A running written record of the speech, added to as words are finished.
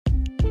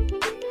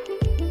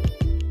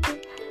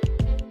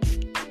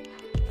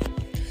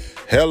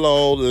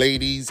Hello,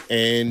 ladies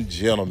and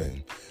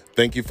gentlemen.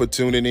 Thank you for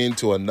tuning in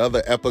to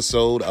another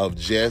episode of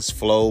Just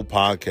Flow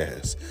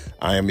Podcast.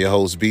 I am your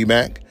host,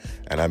 B-Mac,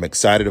 and I'm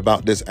excited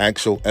about this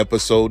actual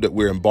episode that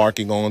we're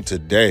embarking on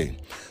today.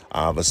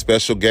 I have a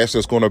special guest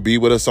that's going to be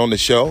with us on the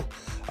show.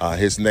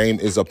 His name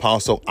is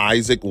Apostle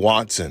Isaac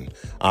Watson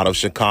out of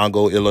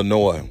Chicago,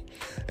 Illinois.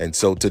 And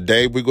so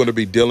today we're going to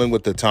be dealing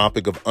with the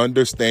topic of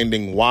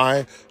understanding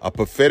why a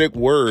prophetic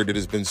word that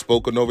has been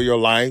spoken over your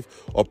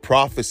life or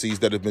prophecies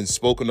that have been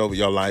spoken over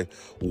your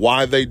life,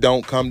 why they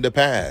don't come to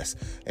pass.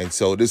 And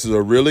so this is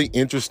a really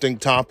interesting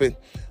topic.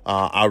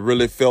 I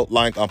really felt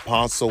like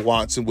Apostle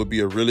Watson would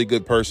be a really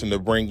good person to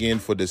bring in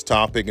for this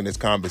topic and this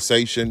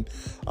conversation.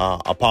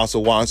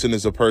 Apostle Watson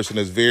is a person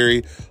that's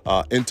very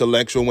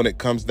intellectual when it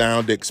comes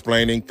down to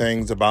explaining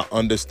things about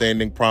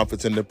understanding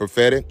prophets and the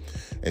prophetic.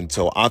 And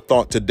so I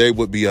thought today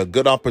would be a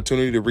good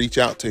opportunity to reach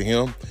out to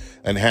him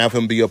and have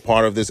him be a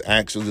part of this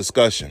actual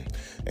discussion.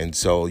 And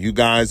so you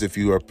guys, if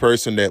you're a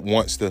person that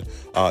wants to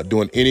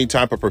doing any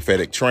type of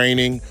prophetic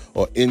training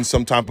or in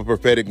some type of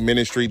prophetic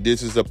ministry,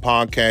 this is a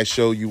podcast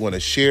show you want to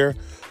share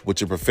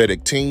with your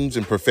prophetic teams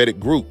and prophetic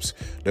groups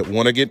that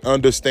want to get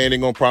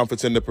understanding on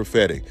prophets and the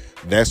prophetic.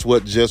 That's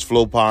what Just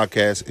Flow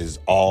Podcast is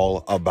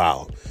all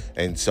about.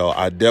 And so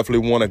I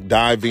definitely want to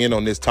dive in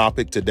on this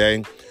topic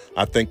today.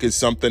 I think it's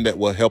something that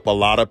will help a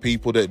lot of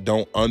people that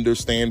don't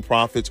understand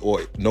prophets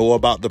or know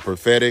about the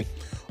prophetic.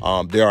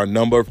 There are a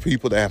number of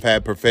people that have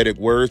had prophetic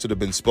words that have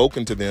been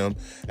spoken to them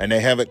and they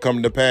haven't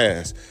come to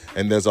pass.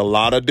 And there's a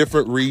lot of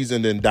different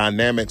reasons and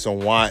dynamics on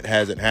why it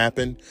hasn't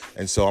happened.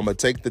 And so I'm going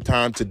to take the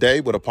time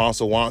today with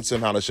Apostle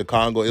Watson out of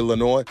Chicago,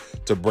 Illinois,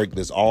 to break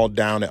this all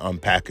down and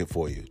unpack it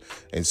for you.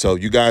 And so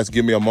you guys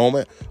give me a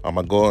moment. I'm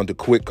going to go into a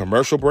quick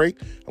commercial break.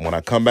 And when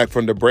I come back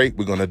from the break,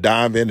 we're going to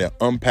dive in and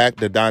unpack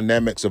the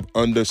dynamics of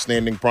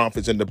understanding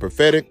prophets and the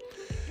prophetic,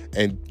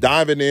 and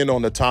diving in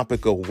on the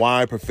topic of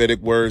why prophetic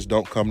words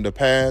don't come to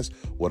pass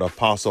with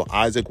Apostle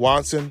Isaac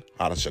Watson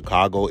out of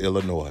Chicago,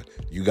 Illinois.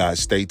 You guys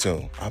stay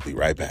tuned. I'll be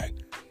right back.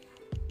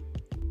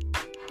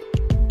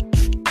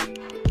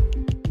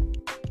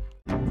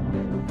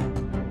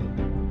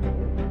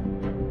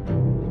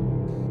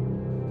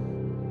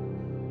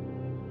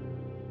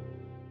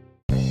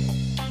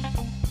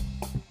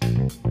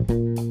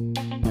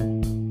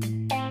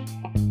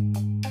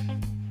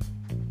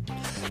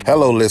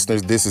 Hello,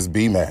 listeners. This is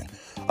B-Man.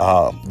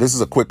 This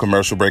is a quick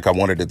commercial break I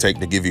wanted to take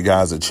to give you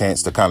guys a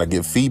chance to kind of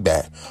give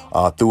feedback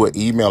through an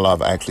email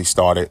I've actually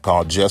started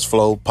called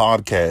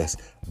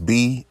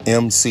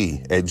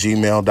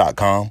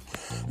justflowpodcastbmc@gmail.com.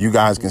 You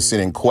guys can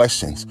send in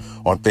questions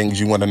on things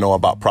you want to know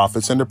about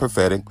prophets and the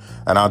prophetic,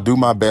 and I'll do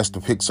my best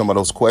to pick some of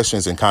those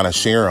questions and kind of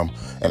share them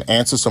and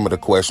answer some of the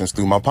questions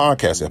through my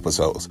podcast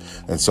episodes.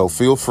 And so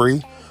feel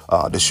free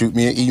to shoot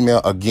me an email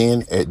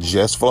again at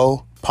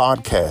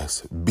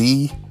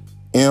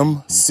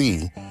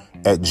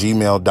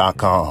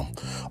justflowpodcastbmc@gmail.com.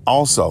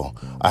 Also,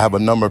 I have a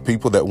number of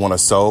people that want to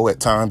sow at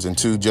times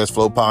into Just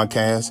Flow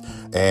Podcast,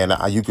 and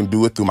you can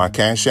do it through my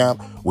Cash App,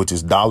 which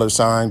is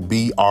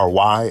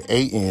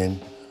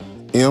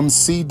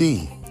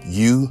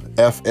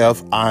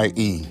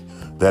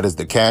 $BRYANMCDUFFIE. That is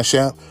the Cash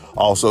App.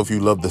 Also, if you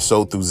love to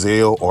sow through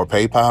Zelle or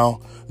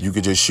PayPal, you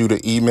could just shoot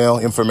an email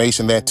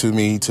information that to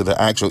me to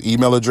the actual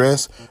email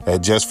address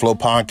at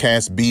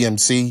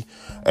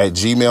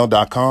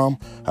justflowpodcastbmc@gmail.com.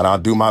 And I'll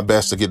do my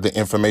best to get the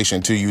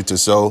information to you to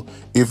sow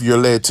if you're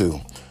led to.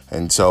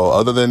 And so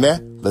other than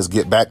that, let's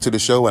get back to the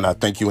show. And I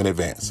thank you in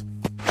advance.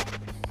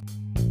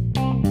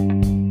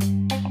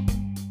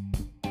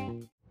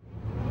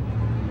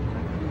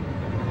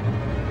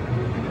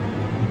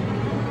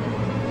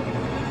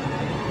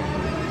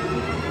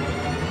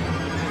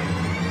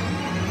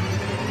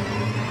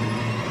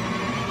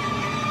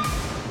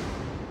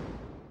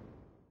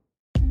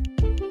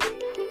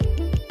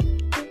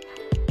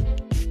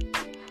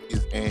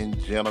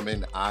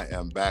 Gentlemen, I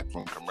am back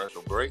from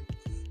commercial break,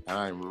 and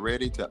I'm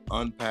ready to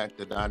unpack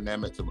the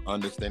dynamics of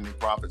understanding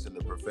prophets and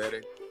the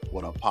prophetic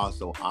with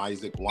Apostle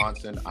Isaac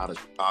Watson out of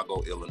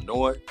Chicago,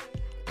 Illinois.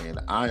 And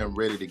I am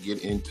ready to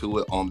get into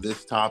it on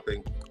this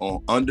topic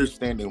on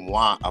understanding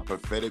why a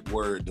prophetic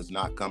word does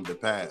not come to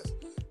pass.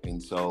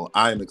 And so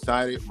I am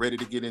excited, ready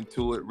to get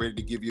into it, ready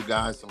to give you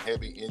guys some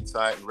heavy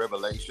insight and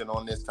revelation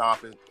on this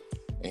topic.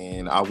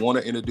 And I want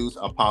to introduce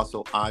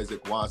Apostle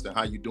Isaac Watson.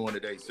 How you doing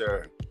today,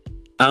 sir?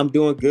 I'm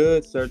doing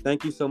good, sir.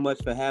 Thank you so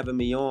much for having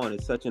me on.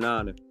 It's such an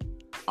honor.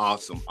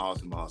 Awesome.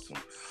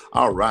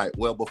 All right.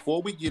 Well,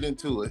 before we get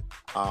into it,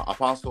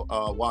 Apostle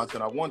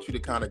Watson, I want you to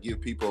kind of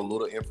give people a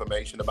little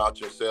information about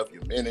yourself,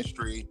 your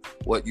ministry,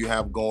 what you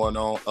have going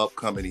on,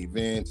 upcoming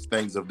events,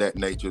 things of that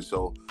nature,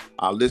 so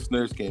our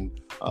listeners can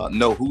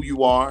know who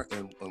you are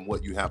and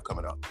what you have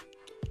coming up.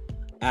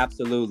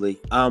 Absolutely.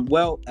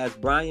 Well, as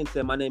Brian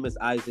said, my name is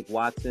Isaac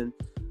Watson.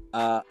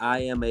 I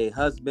am a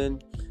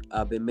husband.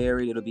 I've been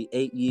married. It'll be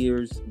 8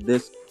 years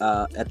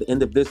at the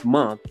end of this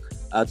month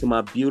to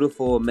my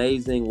beautiful,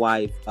 amazing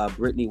wife,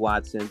 Brittany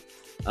Watson.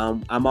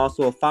 I'm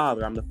also a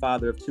father. I'm the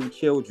father of 2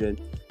 children.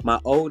 My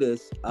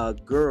oldest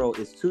girl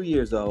is 2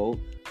 years old.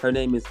 Her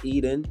name is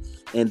Eden.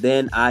 And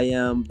then I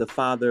am the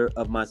father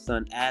of my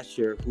son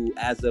Asher, who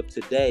as of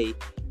today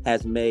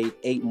has made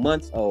 8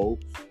 months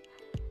old.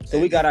 So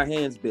we got our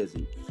hands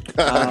busy.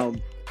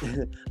 Um,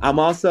 I'm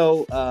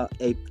also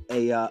a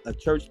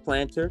church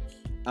planter.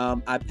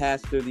 I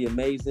pastor the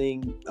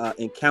amazing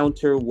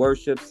Encounter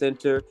Worship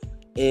Center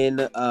in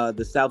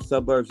the south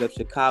suburbs of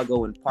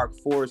Chicago in Park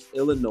Forest,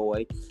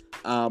 Illinois.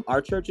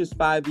 Our church is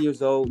 5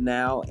 years old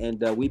now, and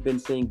we've been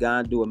seeing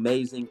God do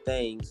amazing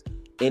things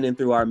in and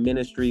through our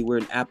ministry. We're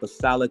an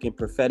apostolic and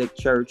prophetic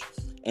church,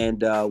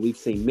 and we've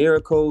seen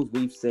miracles.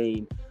 We've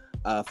seen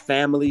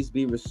families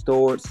be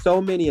restored.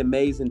 So many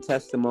amazing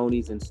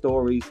testimonies and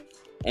stories.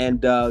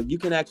 And you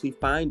can actually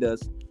find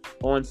us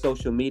on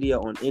social media,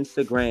 on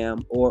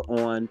Instagram or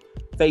on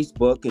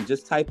Facebook, and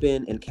just type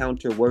in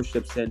Encounter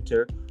Worship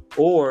Center.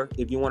 Or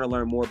if you want to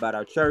learn more about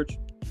our church,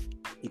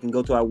 you can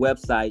go to our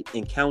website,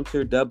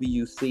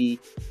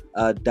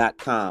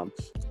 encounterwc.com.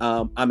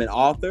 I'm an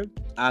author.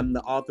 I'm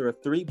the author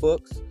of 3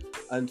 books.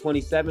 In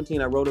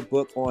 2017, I wrote a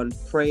book on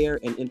prayer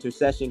and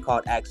intercession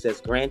called Access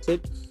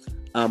Granted.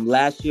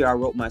 Last year, I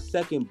wrote my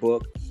second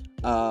book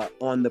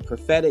on the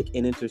prophetic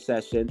and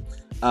intercession.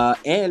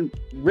 And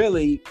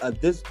really,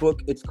 this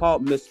book, it's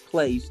called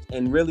Misplaced.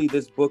 And really,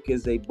 this book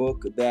is a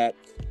book that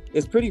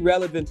is pretty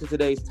relevant to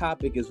today's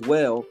topic as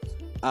well.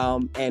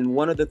 And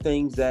one of the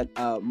things that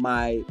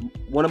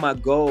one of my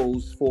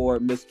goals for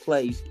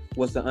Misplaced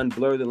was to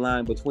unblur the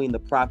line between the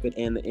prophet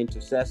and the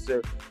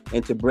intercessor,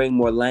 and to bring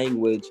more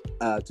language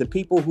to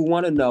people who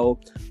want to know,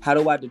 how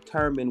do I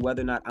determine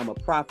whether or not I'm a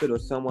prophet or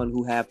someone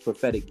who have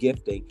prophetic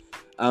gifting?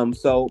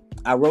 So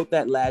I wrote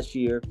that last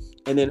year.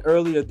 And then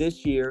earlier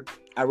this year,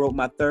 I wrote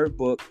my 3rd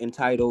book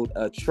entitled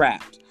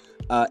Trapped.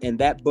 And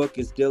that book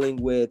is dealing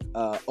with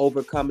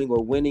overcoming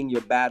or winning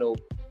your battle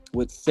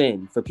with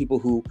sin, for people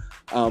who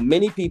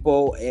many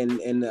people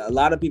and a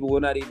lot of people will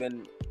not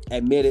even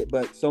admit it,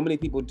 but so many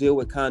people deal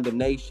with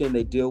condemnation.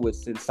 They deal with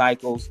sin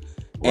cycles.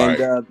 Right.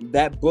 And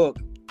that book,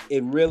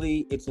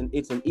 it's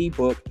an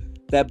ebook.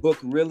 That book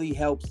really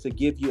helps to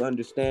give you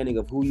understanding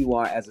of who you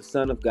are as a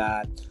son of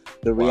God,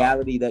 the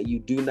reality that you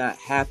do not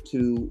have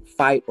to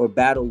fight or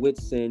battle with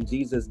sin.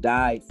 Jesus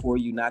died for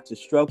you not to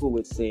struggle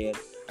with sin,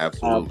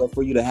 but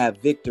for you to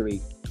have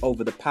victory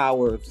over the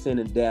power of sin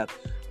and death.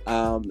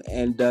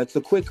 And it's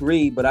a quick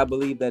read, but I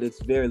believe that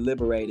it's very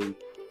liberating.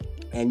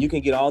 And you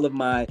can get all of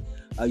my,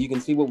 you can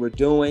see what we're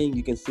doing.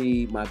 You can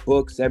see my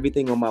books,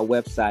 everything on my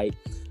website,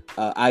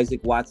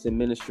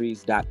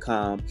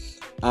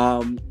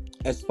 isaacwatsonministries.com.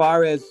 As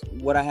far as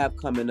what I have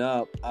coming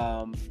up,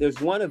 there's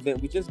one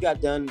event. We just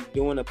got done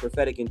doing a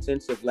prophetic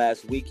intensive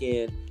last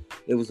weekend.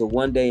 It was a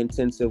 1-day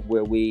intensive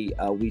where we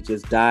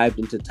just dived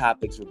into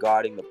topics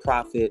regarding the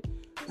prophets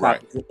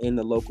in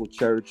the local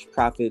church,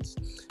 prophets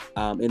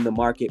in the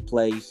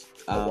marketplace,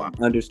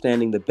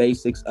 understanding the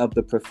basics of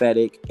the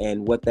prophetic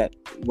and what that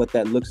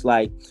looks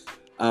like.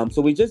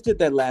 So we just did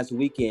that last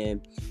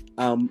weekend.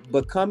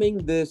 But coming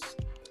this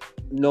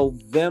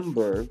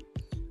November,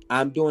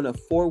 I'm doing a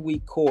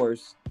 4-week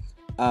course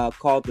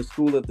called the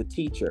School of the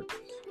Teacher.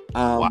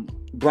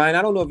 Brian,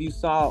 I don't know if you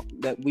saw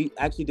that we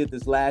actually did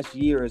this last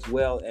year as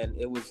well, and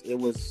it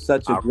was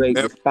such a great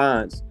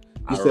response.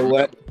 You said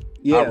what?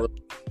 Yeah,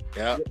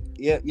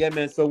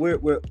 man. So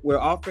we're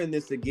offering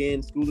this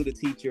again, School of the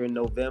Teacher, in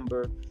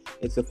November.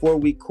 It's a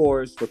 4-week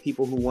course for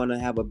people who want to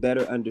have a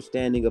better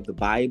understanding of the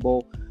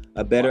Bible,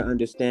 a better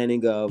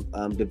understanding of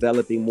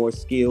developing more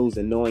skills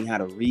and knowing how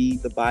to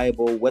read the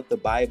Bible, what the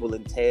Bible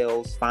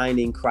entails,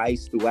 finding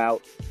Christ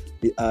throughout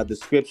the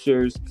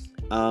scriptures,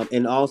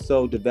 and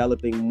also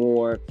developing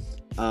more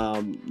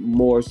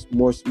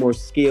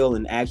skill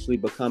and actually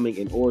becoming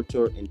an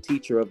orator and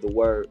teacher of the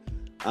word.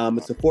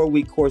 It's a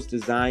 4-week course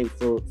designed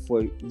for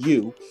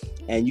you,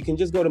 and you can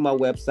just go to my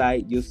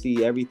website. You'll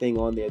see everything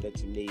on there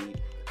that you need,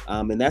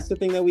 and that's the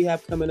thing that we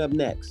have coming up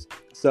next.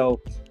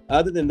 So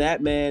other than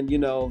that, man,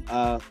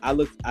 I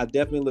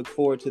definitely look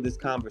forward to this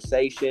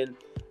conversation.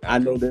 I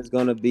know there's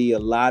going to be a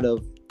lot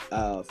of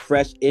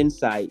fresh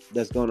insight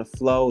that's going to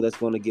flow, that's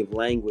going to give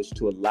language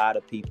to a lot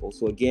of people.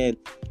 So again,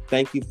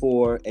 thank you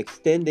for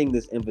extending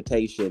this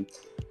invitation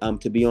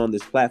to be on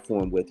this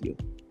platform with you.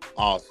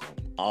 Awesome.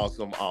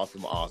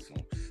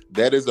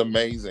 That is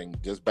amazing.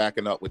 Just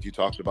backing up what you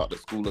talked about, the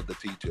School of the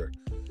Teacher.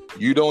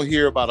 You don't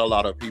hear about a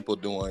lot of people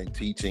doing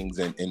teachings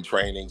and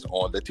trainings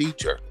on the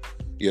teacher,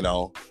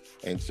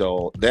 And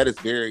so that is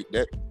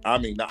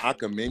I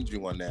commend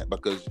you on that,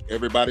 because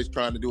everybody's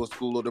trying to do a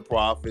School of the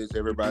Prophets.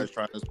 Everybody's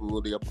trying to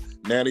school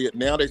now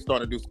they're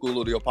starting to do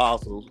School of the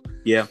Apostles.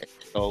 Yeah. And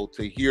so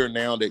to hear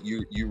now that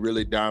you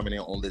really diving in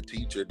on the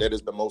teacher, that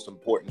is the most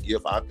important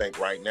gift, I think,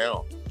 right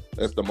now.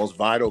 That's the most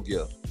vital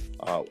gift.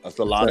 It's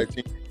a lot of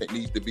things that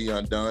needs to be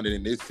undone. And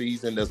in this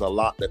season, there's a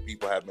lot that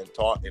people have been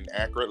taught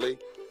inaccurately.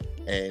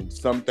 And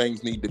some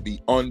things need to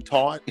be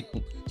untaught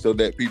so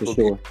that people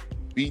can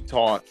be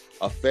taught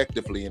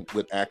effectively and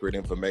with accurate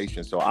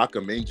information. So I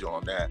commend you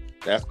on that.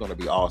 That's going to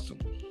be awesome.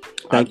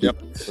 Thank you.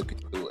 Definitely looking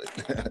through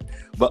it.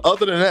 But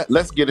other than that,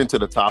 let's get into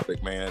the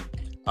topic, man.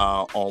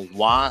 on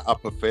why a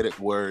prophetic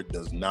word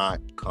does not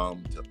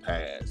come to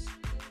pass.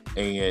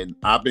 And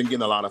I've been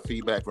getting a lot of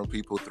feedback from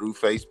people through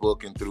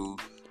Facebook and through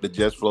the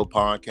Just Flow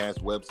podcast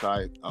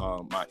website,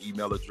 my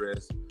email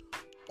address,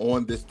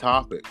 on this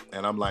topic.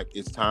 And I'm like,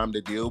 it's time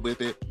to deal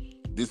with it.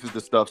 This is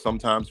the stuff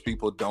sometimes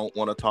people don't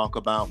want to talk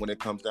about when it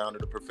comes down to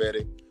the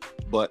prophetic,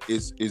 but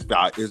it's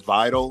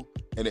vital,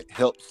 and it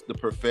helps the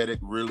prophetic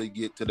really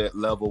get to that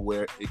level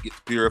where it gets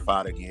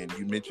purified again.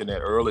 You mentioned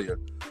that earlier.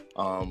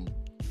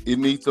 It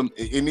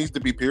needs to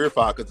be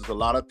purified because there's a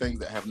lot of things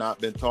that have not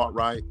been taught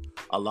right.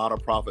 A lot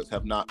of prophets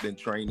have not been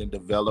trained and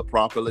developed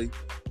properly.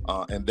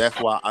 And that's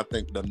why I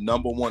think the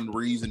number one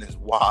reason is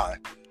why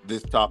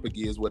this topic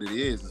is what it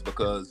is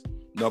because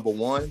number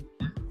one,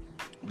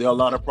 there are a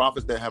lot of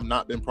prophets that have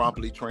not been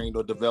properly trained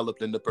or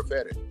developed in the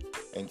prophetic.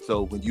 And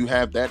so when you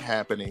have that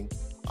happening,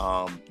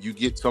 you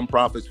get some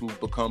prophets who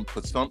become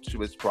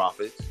presumptuous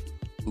prophets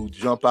who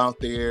jump out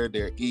there.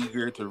 They're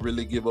eager to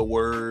really give a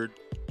word,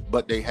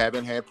 but they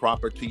haven't had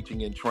proper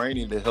teaching and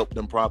training to help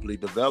them properly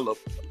develop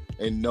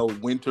and know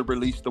when to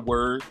release the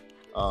word.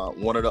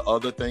 One of the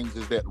other things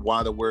is that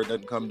why the word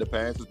doesn't come to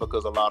pass is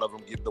because a lot of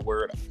them give the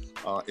word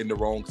in the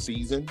wrong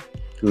season.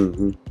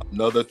 Mm-hmm.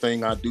 Another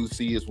thing I do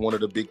see is one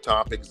of the big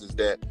topics is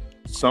that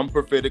some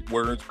prophetic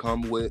words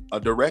come with a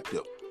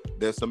directive.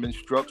 There's some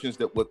instructions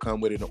that would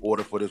come with it in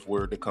order for this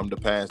word to come to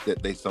pass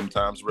that they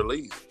sometimes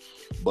release.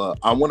 But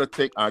I want to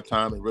take our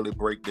time and really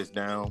break this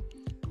down.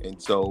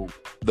 And so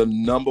the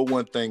number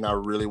one thing I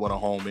really want to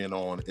home in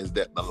on is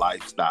that the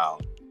lifestyle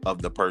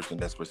of the person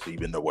that's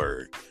receiving the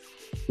word.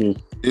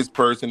 This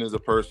person is a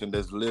person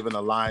that's living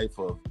a life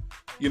of,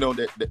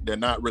 that they're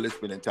not really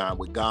spending time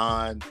with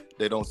God.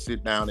 They don't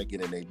sit down and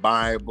get in a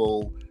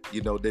Bible.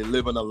 They're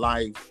living a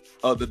life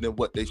other than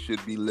what they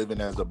should be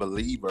living as a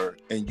believer.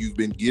 And you've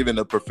been given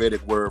a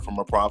prophetic word from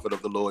a prophet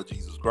of the Lord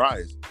Jesus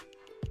Christ.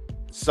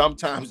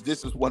 Sometimes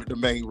this is one of the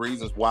main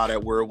reasons why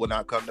that word will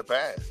not come to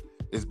pass.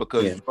 Is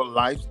because your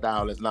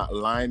lifestyle is not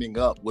lining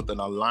up with an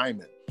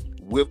alignment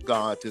with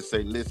God to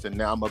say, listen,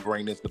 now I'm going to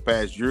bring this to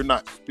pass. You're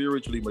not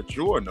spiritually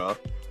mature enough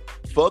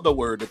for the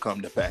word to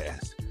come to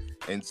pass.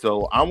 And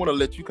so I want to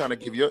let you kind of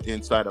give your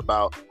insight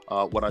about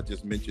what I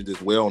just mentioned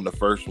as well on the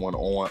first one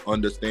on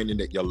understanding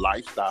that your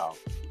lifestyle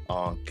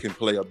can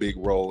play a big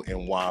role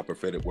in why a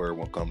prophetic word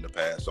will come to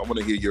pass. So I want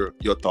to hear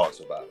your thoughts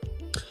about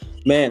it.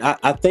 Man,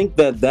 I think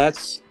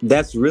that's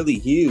really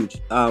huge.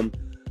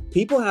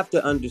 People have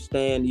to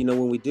understand,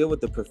 when we deal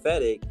with the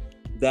prophetic,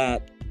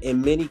 that in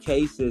many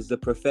cases, the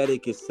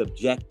prophetic is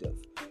subjective.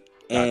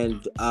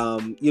 And,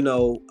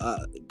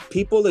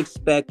 people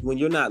expect when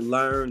you're not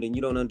learned and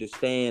you don't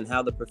understand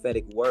how the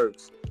prophetic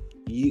works,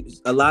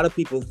 a lot of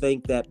people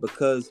think that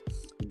because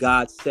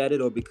God said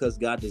it or because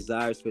God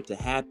desires for it to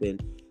happen,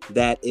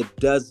 that it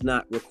does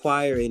not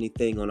require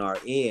anything on our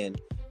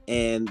end.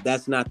 And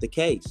that's not the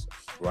case.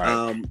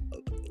 Right.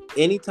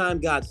 Anytime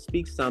God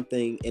speaks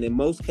something, and in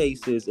most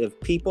cases, if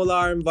people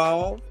are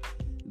involved,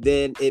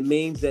 then it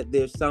means that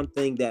there's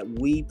something that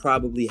we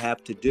probably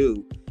have to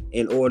do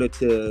in order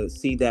to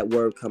see that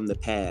word come to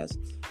pass.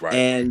 Right.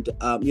 And,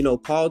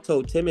 Paul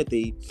told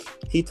Timothy,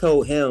 he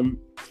told him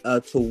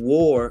to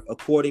war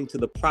according to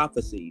the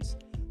prophecies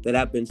that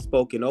have been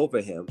spoken over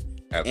him.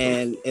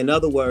 Absolutely. And in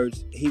other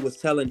words, he was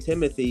telling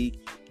Timothy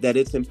that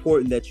it's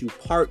important that you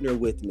partner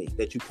with me,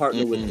 that you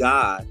partner with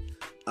God,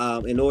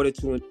 in order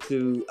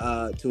to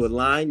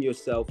align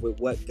yourself with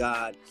what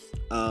God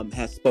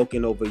has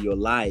spoken over your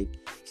life.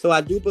 So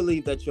I do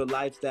believe that your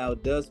lifestyle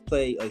does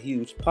play a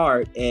huge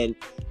part, and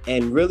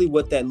really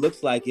what that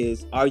looks like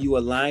is, are you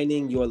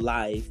aligning your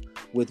life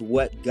with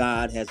what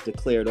God has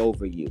declared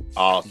over you?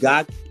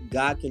 Awesome.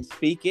 God can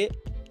speak it,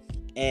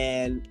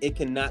 and it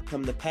cannot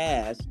come to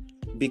pass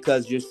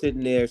because you're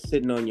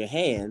sitting on your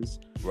hands.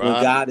 Right.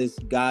 When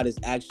God is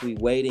actually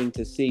waiting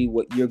to see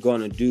what you're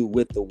going to do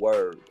with the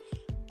word.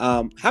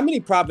 How many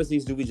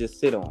prophecies do we just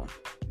sit on?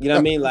 You know what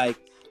I mean? Like,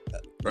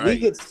 right. We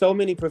get so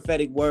many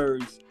prophetic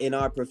words in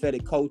our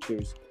prophetic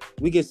cultures.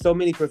 We get so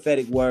many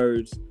prophetic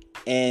words.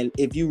 And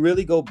if you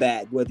really go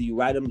back, whether you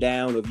write them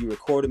down or if you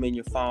record them in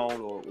your phone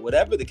or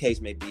whatever the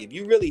case may be, if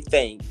you really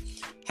think,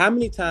 how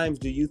many times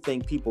do you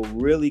think people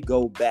really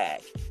go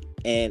back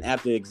and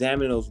after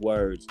examining those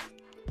words,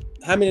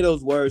 how many of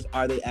those words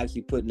are they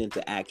actually putting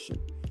into action?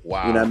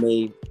 Wow. You know what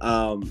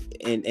I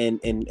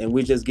mean? And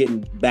we're just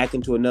getting back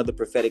into another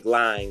prophetic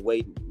line,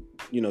 waiting,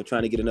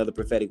 trying to get another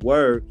prophetic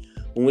word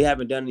when we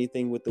haven't done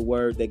anything with the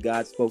word that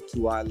God spoke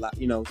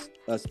to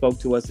spoke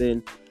to us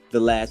in the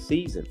last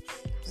season.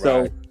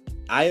 So right.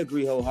 I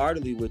agree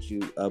wholeheartedly with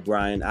you,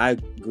 Brian. I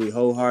agree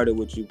wholeheartedly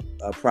with you,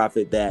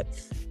 Prophet, that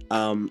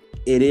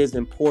it is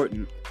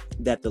important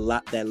that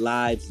that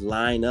lives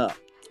line up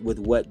with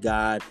what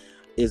God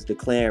is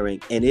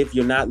declaring. And if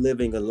you're not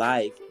living a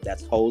life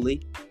that's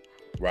holy,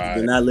 right,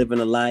 you're not living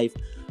a life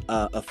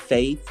of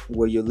faith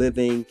where you're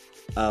living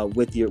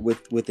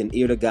with an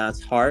ear to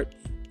God's heart,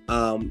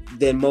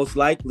 then most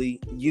likely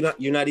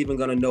you're not even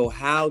going to know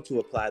how to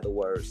apply the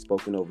word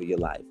spoken over your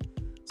life.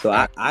 So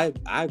I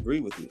agree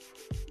with you.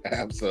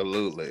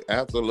 Absolutely,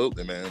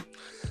 man.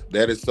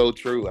 That is so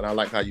true. And I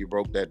like how you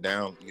broke that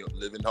down,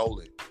 living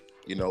holy.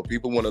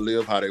 People want to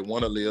live how they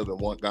want to live and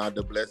want God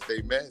to bless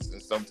their mess.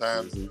 And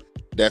sometimes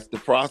that's the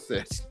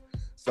process.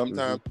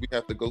 Sometimes we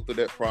have to go through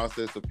that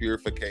process of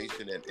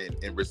purification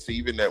and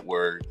receiving that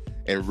word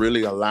and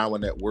really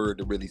allowing that word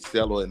to really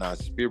settle in our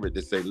spirit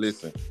to say,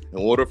 listen, in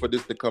order for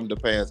this to come to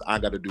pass, I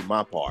got to do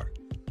my part.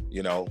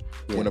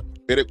 When a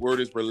prophetic word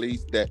is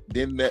released,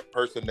 then that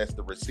person that's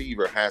the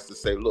receiver has to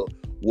say, look,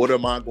 what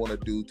am I going to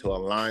do to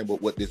align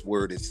with what this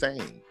word is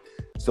saying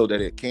so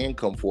that it can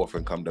come forth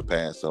and come to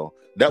pass? So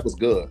that was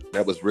good.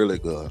 That was really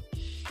good.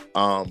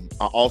 I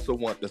also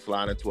want to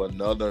slide into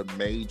another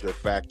major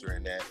factor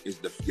in that is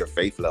your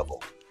faith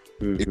level.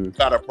 If you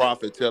got a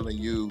prophet telling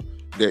you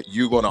that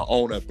you're going to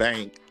own a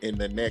bank in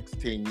the next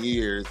 10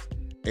 years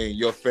and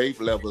your faith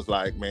level is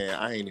like, man,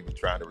 I ain't even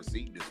trying to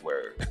receive this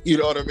word. You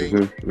know what I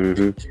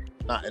mean?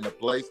 Not in a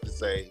place to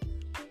say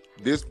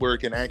this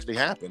word can actually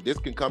happen. This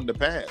can come to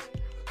pass.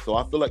 So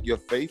I feel like your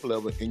faith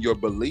level and your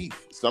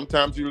belief,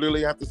 sometimes you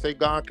really have to say,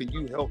 God, can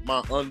you help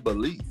my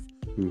unbelief?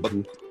 But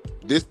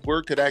this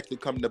word could actually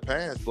come to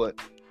pass, but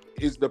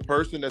is the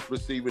person that's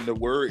receiving the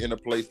word in a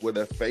place where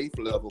their faith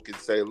level can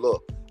say,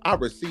 look, I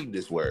received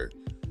this word.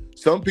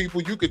 Some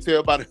people, you could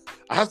tell by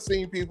I've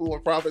seen people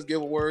when prophets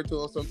give a word to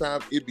them,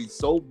 sometimes it'd be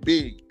so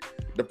big.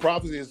 The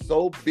prophecy is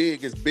so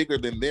big, it's bigger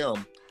than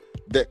them,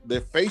 that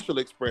their facial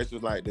expression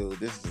is like, dude,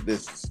 this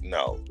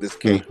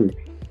can't,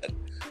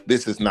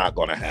 this is not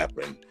going to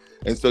happen.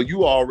 And so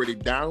you already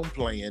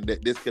downplaying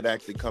that this could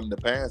actually come to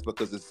pass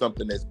because it's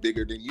something that's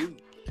bigger than you.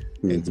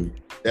 And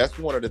that's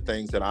one of the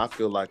things that I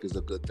feel like is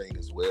a good thing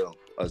as well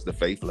as the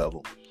faith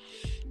level.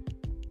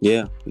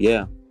 Yeah.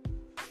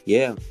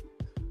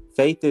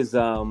 Faith is,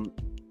 a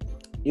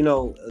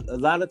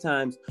lot of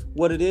times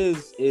what it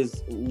is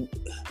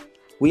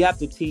we have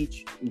to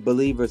teach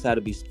believers how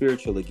to be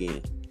spiritual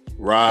again.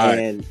 Right.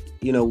 And,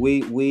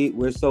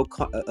 we're so,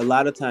 a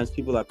lot of times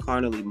people are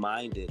carnally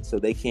minded, so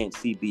they can't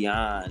see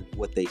beyond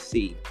what they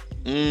see.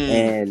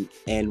 And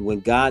when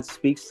God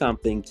speaks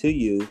something to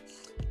you,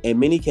 in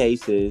many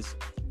cases,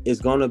 it's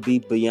going to be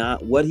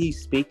beyond what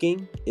he's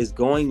speaking is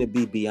going to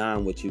be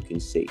beyond what you can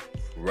see.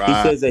 Right. He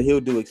says that he'll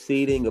do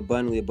exceeding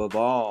abundantly above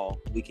all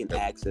we can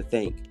ask or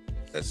think.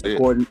 That's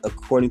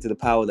according to the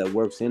power that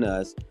works in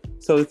us.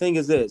 So the thing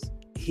is this,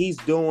 he's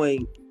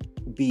doing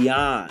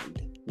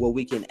beyond what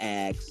we can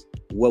ask,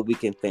 what we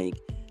can think.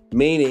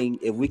 Meaning,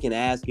 if we can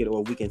ask it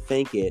or we can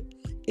think it,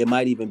 it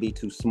might even be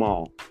too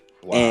small.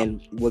 Wow.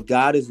 And what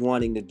God is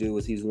wanting to do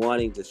is he's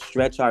wanting to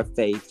stretch our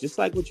faith, just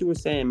like what you were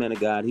saying, man of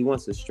God. He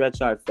wants to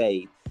stretch our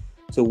faith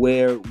to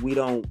where we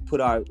don't put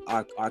our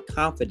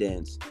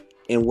confidence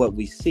in what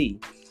we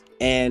see.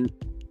 And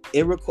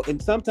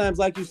and sometimes,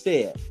 like you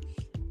said,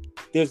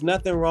 there's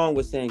nothing wrong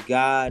with saying,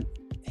 God,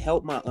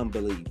 help my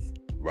unbelief.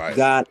 Right.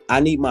 God, I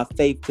need my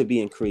faith to be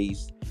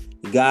increased.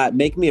 God,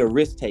 make me a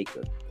risk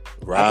taker.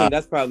 Right. I think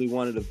that's probably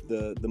one of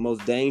the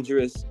most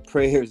dangerous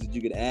prayers that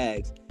you could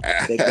ask,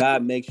 that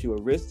God makes you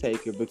a risk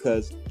taker,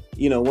 because,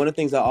 one of the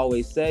things I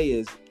always say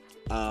is,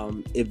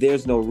 if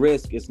there's no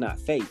risk, it's not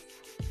faith.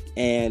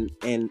 And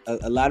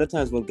a lot of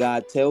times when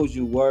God tells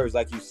you words,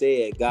 like you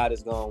said, God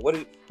is going,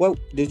 what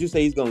did you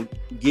say? He's going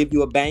to give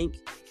you a bank?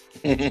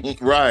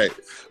 Right.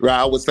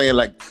 I was saying,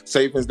 like,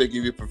 say for instance, they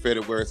give you a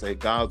prophetic word, say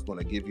God's going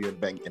to give you a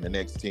bank in the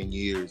next 10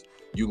 years.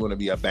 You're going to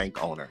be a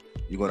bank owner.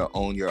 You're going to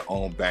own your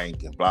own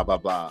bank and blah, blah,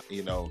 blah,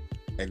 and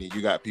then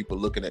you got people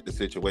looking at the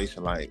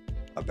situation like,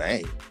 a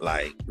bank?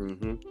 Like,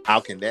 how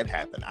can that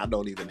happen? I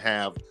don't even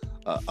have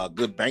a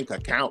good bank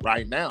account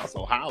right now.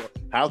 So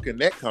how can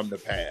that come to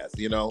pass,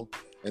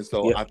 And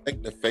so I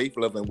think the faith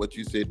level and what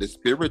you said, the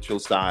spiritual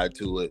side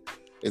to it,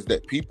 is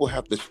that people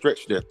have to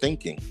stretch their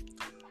thinking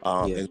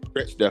and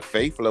stretch their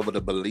faith level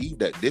to believe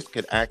that this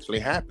could actually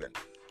happen,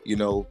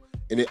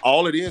 And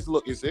all it is,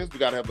 look, it says we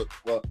got to have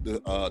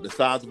the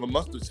size of a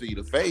mustard seed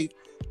of faith,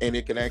 and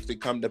it can actually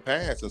come to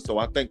pass. And so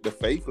I think the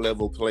faith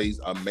level plays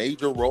a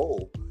major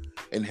role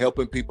in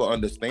helping people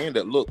understand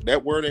that, look,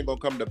 that word ain't going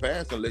to come to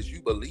pass unless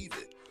you believe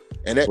it.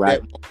 And at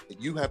that moment,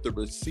 you have to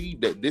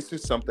receive that this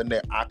is something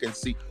that I can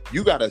see.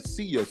 You got to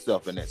see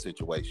yourself in that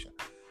situation.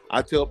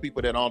 I tell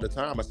people that all the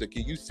time. I said,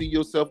 can you see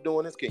yourself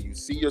doing this? Can you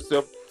see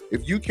yourself?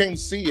 If you can't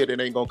see it,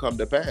 it ain't going to come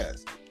to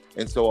pass.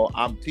 And so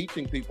I'm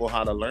teaching people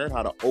how to learn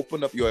how to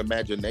open up your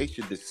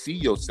imagination to see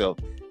yourself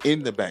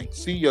in the bank,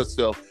 see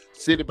yourself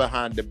sitting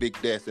behind the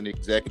big desk in the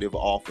executive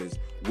office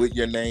with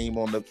your name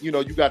on the, you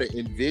got to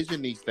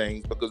envision these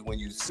things, because when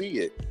you see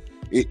it,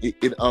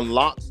 it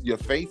unlocks your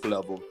faith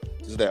level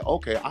to that,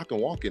 okay, I can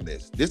walk in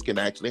this. This can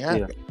actually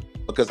happen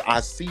because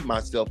I see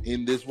myself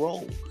in this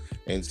role.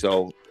 And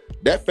so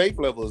that faith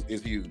level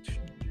is huge.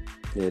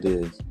 It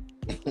is.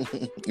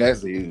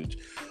 That's huge.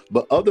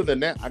 But other than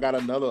that, I got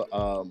another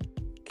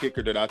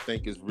kicker that I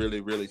think is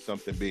really, really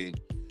something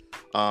big.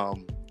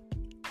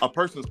 A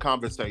person's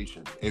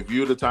conversation. If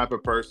you're the type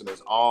of person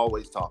that's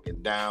always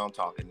talking down,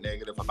 talking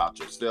negative about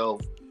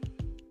yourself,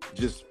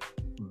 just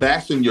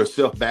bashing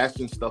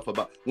stuff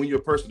about, when you're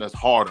a person that's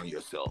hard on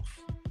yourself,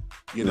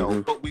 You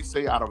know, what we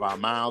say out of our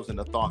mouths and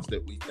the thoughts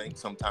that we think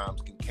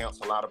sometimes can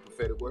cancel out a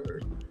prophetic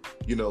word.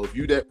 You know, if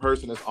you that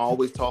person that's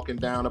always talking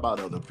down about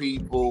other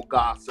people,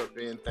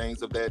 gossiping,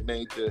 things of that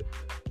nature,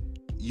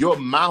 your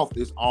mouth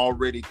is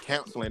already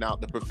canceling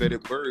out the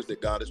prophetic words that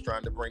God is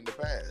trying to bring to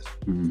pass.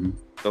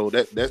 So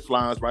that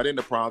flies right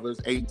into Proverbs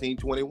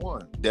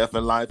 18:21. Death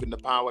and life in the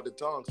power of the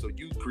tongue. So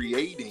you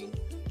creating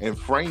and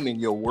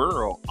framing your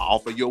world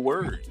off of your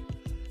word.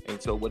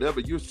 And so whatever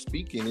you're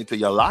speaking into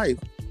your life,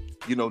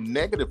 you know,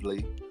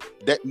 negatively,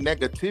 that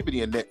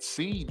negativity and that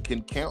seed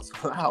can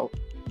cancel out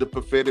the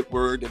prophetic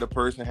word that a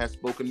person has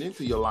spoken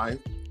into your life.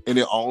 And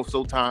it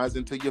also ties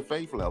into your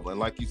faith level. And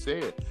like you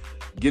said,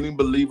 getting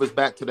believers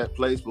back to that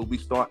place where we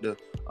start to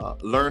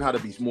learn how to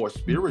be more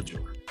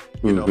spiritual,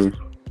 you know,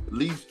 at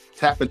least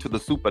tap into the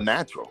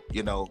supernatural.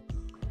 You know,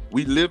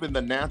 we live in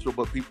the natural,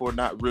 but people are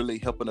not really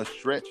helping us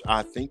stretch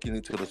our thinking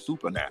into the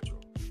supernatural.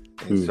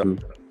 And so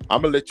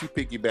I'm going to let you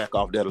piggyback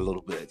off that a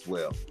little bit as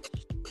well.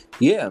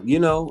 Yeah, you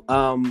know,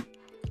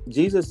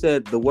 Jesus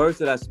said, the words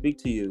that I speak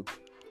to you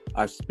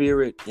are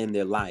spirit and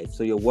their life.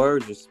 So your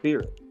words are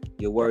spirit,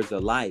 your words are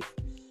life.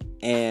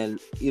 And,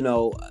 you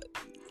know,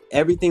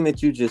 everything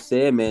that you just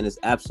said, man, is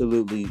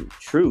absolutely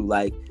true.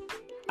 Like,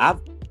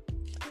 I've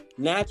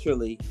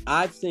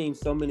seen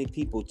so many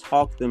people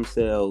talk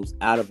themselves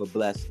out of a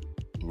blessing.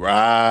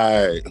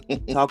 Right.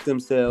 Talk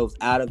themselves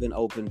out of an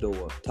open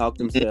door. Talk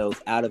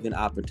themselves out of an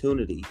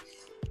opportunity.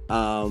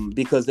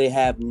 Because they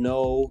have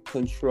no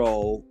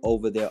control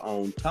over their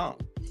own tongue.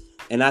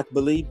 And I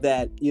believe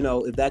that, you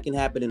know, if that can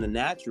happen in the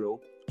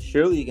natural,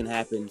 surely it can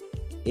happen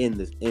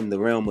in the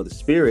realm of the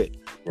spirit,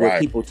 where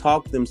people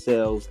talk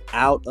themselves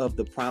out of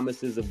the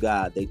promises of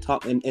God. They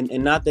talk,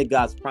 and not that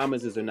God's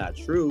promises are not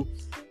true.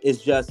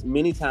 It's just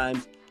many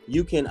times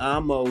you can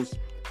almost,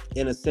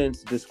 in a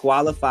sense,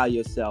 disqualify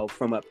yourself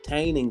from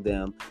obtaining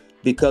them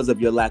because of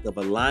your lack of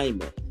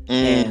alignment.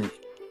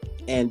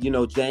 And you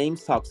know,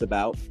 James talks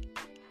about,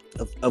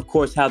 of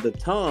course, how the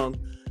tongue,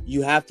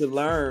 you have to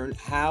learn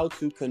how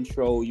to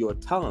control your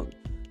tongue.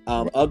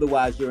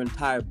 Otherwise, your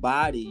entire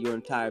body, your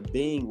entire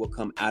being will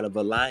come out of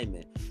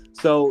alignment.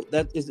 So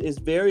that is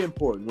very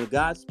important. When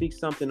God speaks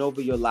something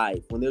over your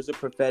life, when there's a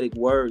prophetic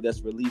word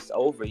that's released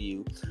over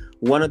you,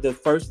 one of the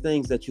first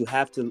things that you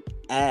have to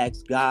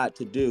ask God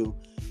to do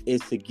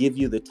is to give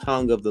you the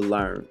tongue of the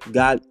learned.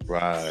 God,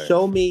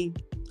 show me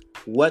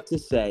what to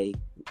say.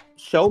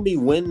 Show me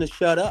when to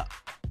shut up.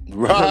 You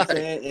know what I'm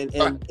saying?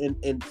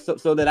 And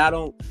so that I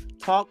don't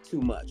talk too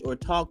much or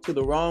talk to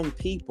the wrong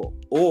people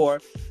or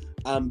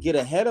get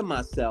ahead of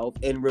myself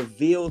and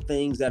reveal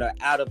things that are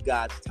out of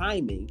God's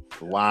timing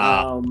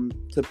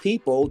to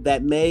people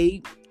that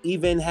may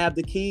even have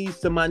the keys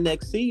to my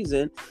next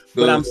season,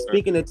 but I'm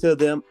speaking it to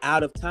them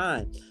out of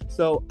time.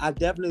 So I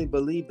definitely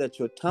believe that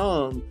your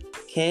tongue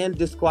can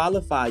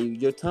disqualify you.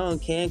 Your tongue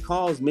can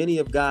cause many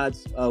of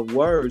God's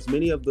words,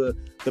 many of the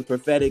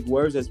prophetic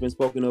words that's been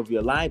spoken over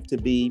your life to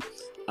be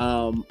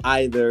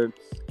either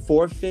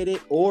forfeited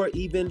or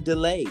even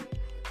delayed.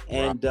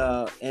 And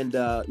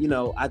you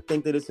know, I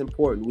think that it's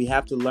important. We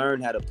have to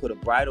learn how to put a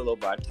bridle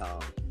over our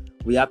tongue.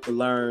 We have to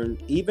learn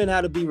even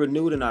how to be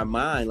renewed in our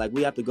mind. Like,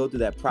 we have to go through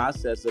that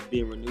process of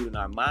being renewed in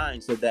our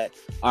mind so that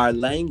our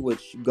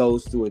language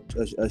goes through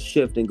a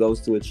shift and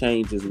goes through a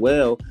change as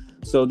well,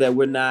 so that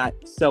we're not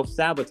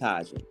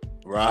self-sabotaging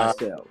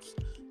ourselves.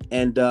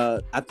 And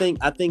I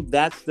think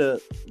that's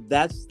the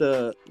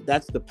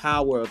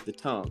power of the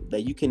tongue,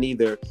 that you can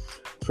either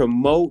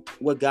promote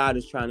what God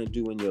is trying to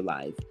do in your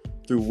life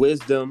through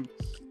wisdom,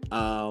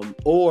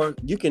 or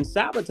you can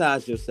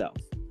sabotage yourself.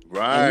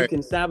 And you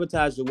can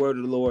sabotage the word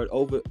of the Lord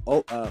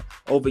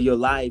over your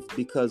life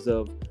because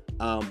of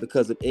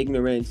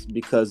ignorance,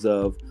 because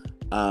of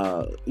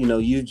you know,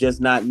 you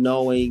just not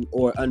knowing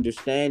or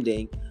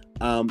understanding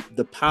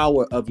the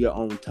power of your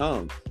own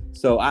tongue.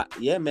 So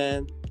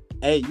man,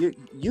 hey,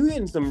 you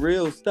hitting some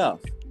real stuff.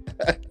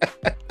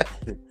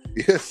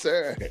 Yes,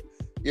 sir.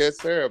 Yes,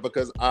 sir.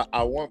 Because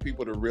I want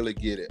people to really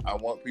get it. I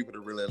want people to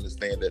really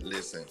understand that,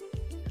 listen,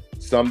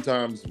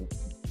 sometimes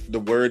the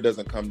word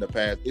doesn't come to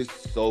pass.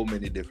 It's so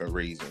many different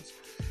reasons.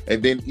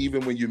 And then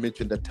even when you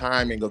mention the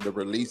timing of the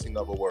releasing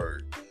of a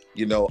word,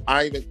 you know,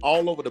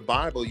 all over the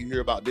Bible, you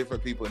hear about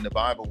different people in the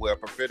Bible where a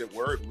prophetic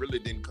word really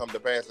didn't come to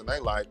pass in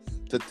their life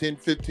to 10,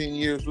 15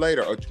 years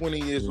later or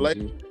 20 years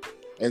later.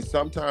 And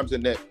sometimes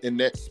in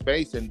that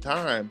space and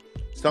time,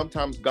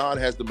 sometimes God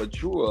has to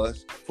mature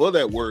us for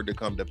that word to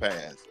come to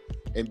pass,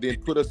 and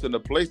then put us in a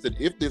place that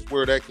if this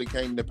word actually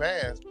came to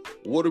pass,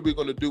 what are we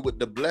going to do with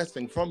the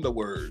blessing from the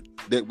word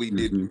that we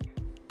did?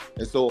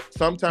 And so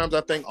sometimes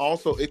I think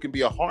also it can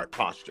be a heart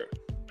posture.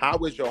 How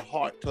is your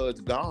heart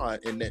towards God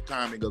in that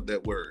timing of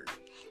that word?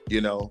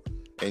 You know,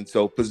 and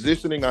so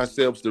positioning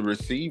ourselves to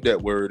receive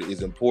that word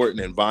is important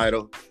and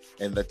vital.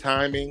 And the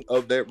timing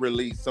of that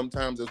release,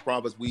 sometimes as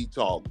prophets, we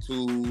talk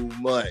too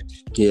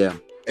much. Yeah.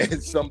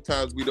 And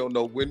sometimes we don't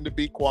know when to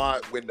be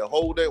quiet, when to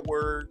hold that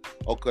word.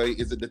 Okay,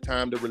 is it the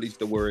time to release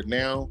the word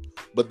now?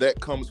 But that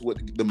comes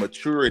with the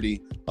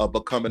maturity of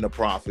becoming a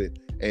prophet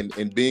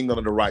and being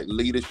under the right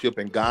leadership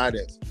and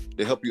guidance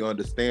to help you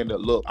understand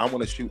that, look, I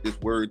want to shoot this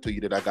word to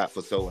you that I got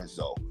for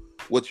so-and-so.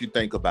 What you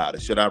think about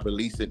it? Should I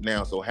release it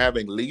now? So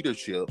having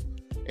leadership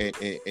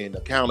and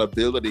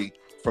accountability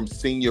from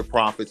senior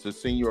prophets or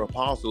senior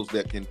apostles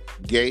that can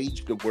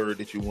gauge the word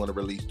that you want to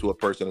release to a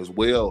person as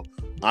well,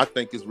 I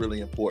think is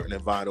really important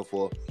and vital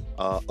for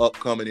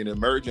upcoming and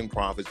emerging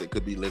prophets that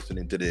could be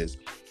listening to this.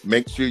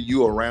 Make sure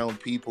you're around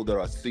people that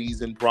are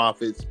seasoned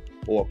prophets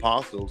or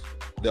apostles,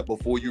 that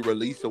before you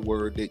release a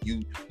word that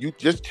you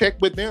just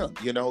check with them,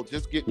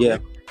 just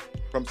get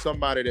from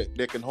somebody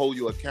that can hold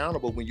you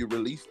accountable when you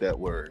release that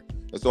word.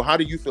 And so how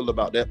do you feel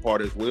about that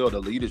part as well,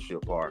 the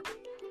leadership part?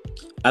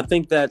 I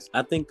think that's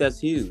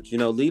huge.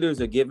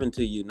 Leaders are given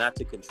to you not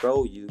to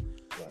control you,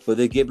 right, but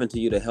they're given to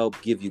you to help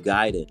give you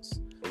guidance,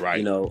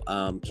 right?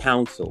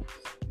 Counsel.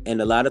 And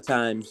a lot of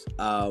times,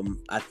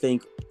 I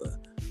think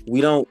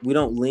we don't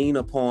lean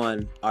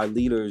upon our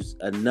leaders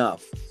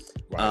enough,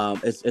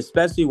 right.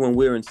 Especially when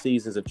we're in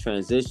seasons of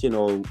transition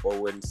or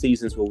we're in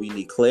seasons where we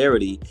need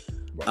clarity.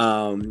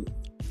 Right.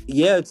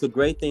 It's a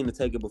great thing to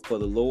take it before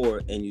the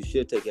Lord, and you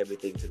should take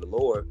everything to the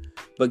Lord.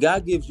 But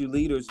God gives you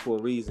leaders for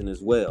a reason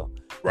as well.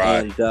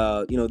 Right.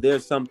 And,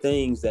 there's some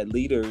things that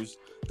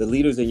the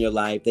leaders in your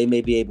life, they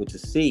may be able to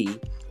see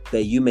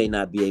that you may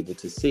not be able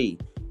to see.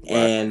 Right.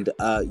 And,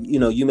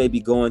 you may be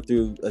going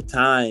through a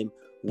time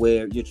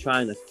where you're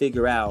trying to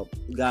figure out,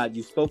 God,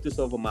 you spoke this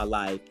over my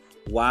life.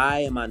 Why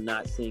am I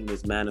not seeing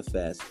this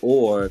manifest?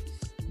 Or,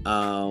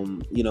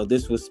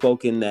 this was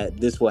spoken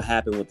that this will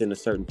happen within a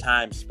certain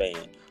time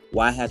span.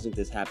 Why hasn't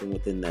this happened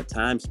within that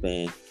time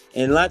span?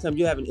 And a lot of times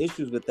you're having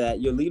issues with that.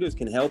 Your leaders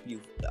can help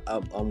you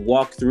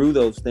walk through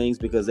those things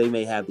because they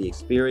may have the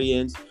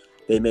experience.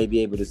 They may be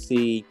able to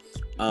see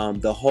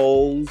the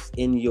holes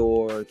in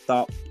your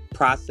thought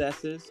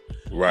processes,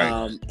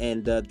 right?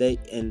 And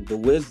the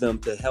wisdom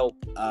to help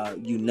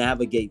you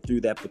navigate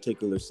through that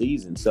particular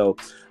season. So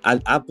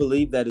I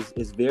believe that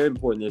is very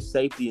important. There's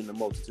safety in the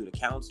multitude of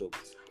counsel.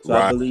 So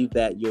right. I believe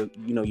that your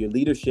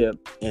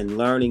leadership and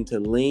learning to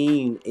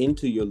lean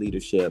into your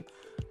leadership,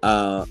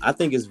 I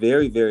think is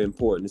very, very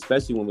important,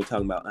 especially when we're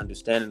talking about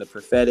understanding the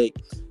prophetic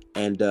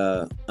and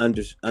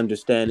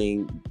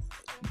understanding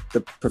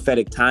the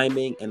prophetic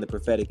timing and the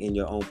prophetic in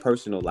your own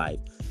personal life.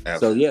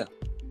 Absolutely.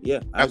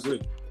 So I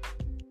agree.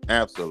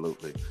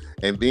 Absolutely.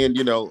 And then,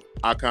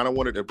 I kind of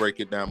wanted to break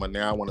it down, but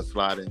now I want to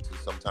slide into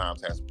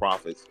sometimes as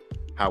prophets,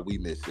 how we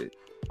miss it.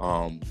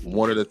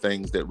 One of the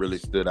things that really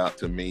stood out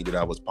to me that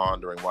I was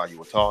pondering while you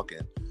were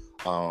talking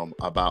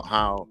about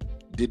how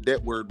did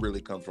that word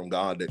really come from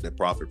God that the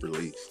prophet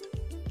released?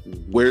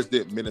 Mm-hmm. Where's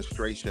the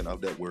administration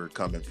of that word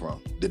coming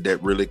from? Did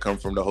that really come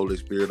from the Holy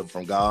Spirit or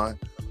from God?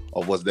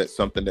 Or was that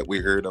something that we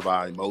heard of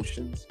our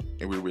emotions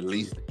and we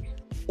released it?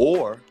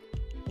 Or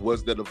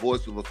was that the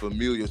voice of a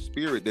familiar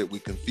spirit that we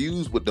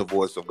confused with the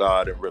voice of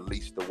God and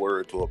released the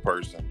word to a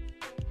person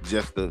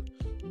just to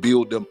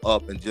build them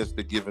up and just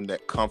to give them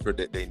that comfort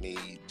that they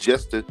need,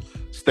 just to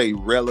stay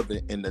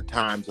relevant in the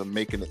times of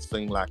making it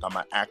seem like I'm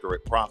an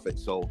accurate prophet?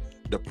 So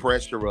the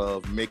pressure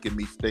of making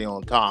me stay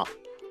on top,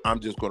 I'm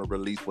just going to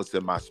release what's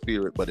in my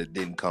spirit, but it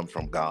didn't come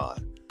from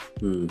God.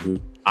 Mm-hmm.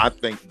 I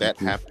think that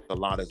happens a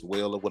lot as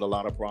well with a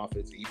lot of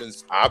prophets.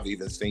 I've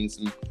even seen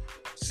some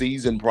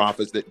seasoned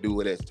prophets that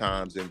do it at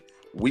times, and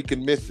we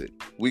can miss it.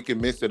 We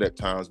can miss it at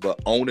times, but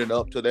owning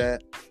up to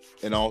that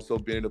and also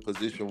being in a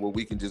position where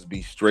we can just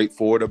be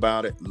straightforward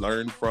about it,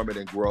 learn from it,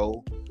 and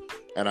grow.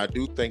 And I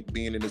do think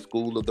being in the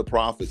school of the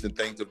prophets and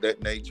things of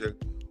that nature,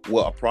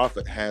 well, a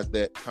prophet has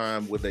that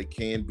time where they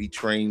can be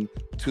trained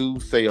to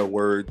say a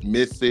word,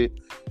 miss it,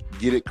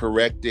 get it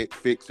corrected,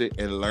 fix it,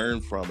 and learn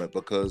from it,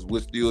 because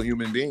we're still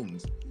human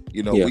beings.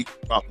 We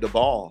drop the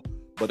ball,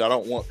 but I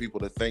don't want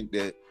people to think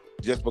that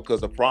just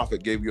because a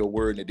prophet gave you a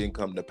word and it didn't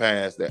come to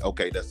pass, that,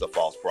 okay, that's a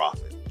false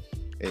prophet.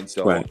 And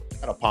so right. I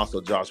had Apostle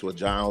Joshua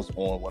Giles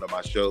on one of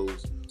my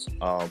shows,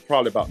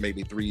 probably about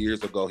maybe 3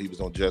 years ago. He was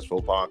on Just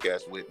Flow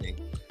podcast with me.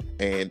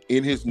 And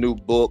in his new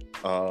book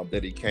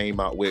that he came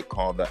out with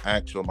called The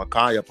Actual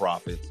Micaiah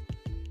Prophets,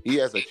 he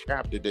has a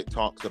chapter that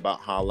talks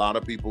about how a lot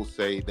of people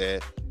say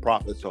that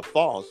prophets are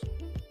false,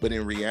 but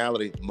in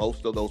reality,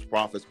 most of those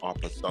prophets are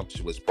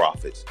presumptuous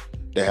prophets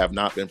that have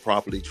not been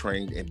properly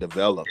trained and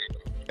developed.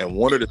 And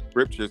one of the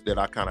scriptures that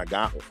I kind of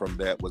got from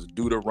that was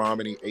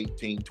Deuteronomy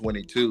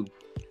 18:22.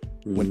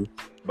 When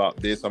about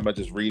this, I'm going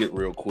to just read it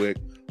real quick.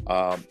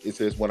 It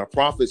says, when a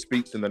prophet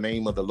speaks in the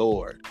name of the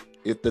Lord,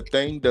 if the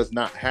thing does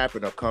not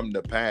happen or come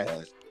to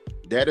pass,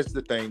 that is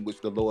the thing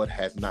which the Lord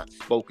has not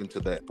spoken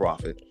to that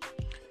prophet.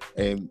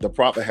 And the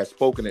prophet has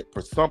spoken it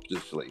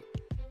presumptuously.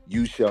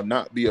 You shall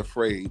not be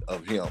afraid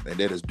of him. And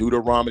that is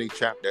Deuteronomy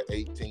chapter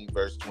 18,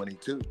 verse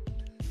 22.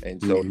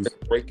 And so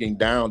breaking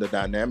down the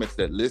dynamics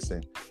that,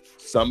 listen,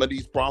 some of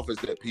these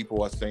prophets that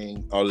people are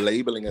saying are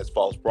labeling as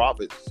false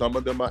prophets, some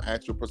of them are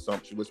actual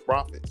presumptuous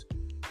prophets.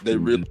 They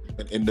really,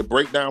 and the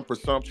breakdown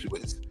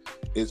presumptuous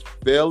is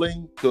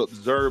failing to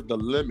observe the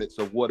limits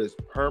of what is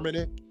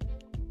permanent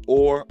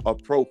or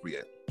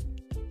appropriate.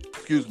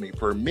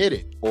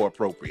 Permitted or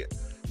appropriate.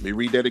 Let me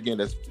read that again.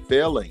 That's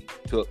failing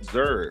to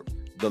observe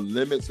the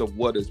limits of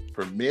what is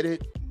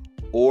permitted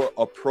or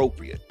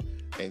appropriate.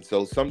 And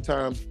so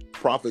sometimes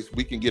prophets,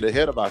 we can get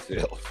ahead of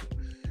ourselves,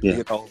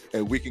 Yeah.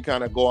 and we can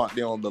kind of go out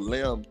there on the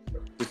limb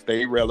to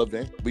stay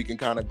relevant. We can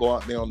kind of go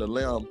out there on the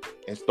limb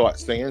and start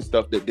saying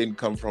stuff that didn't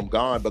come from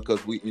God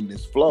because we in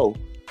this flow.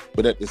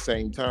 But at the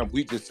same time,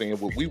 we just saying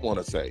what we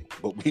want to say,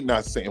 but we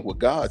not saying what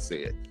God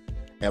said.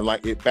 And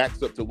like, it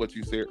backs up to what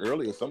you said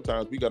earlier.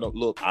 Sometimes we got to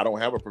look, I don't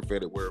have a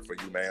prophetic word for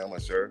you, ma'am or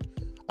sir.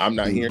 I'm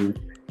not hearing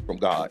from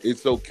God.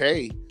 It's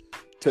okay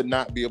to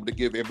not be able to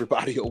give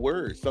everybody a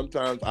word.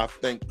 Sometimes I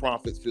think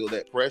prophets feel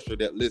that pressure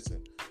that,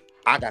 listen,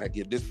 I got to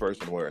give this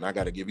person a word, and I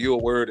got to give you a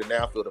word, and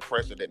now I feel the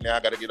pressure that now I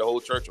got to get the whole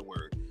church a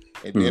word.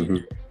 And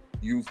then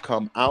you've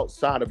come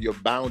outside of your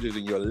boundaries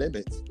and your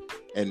limits,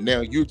 and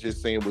now you're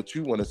just saying what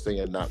you want to say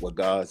and not what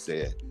God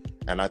said.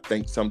 And I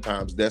think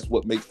sometimes that's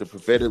what makes the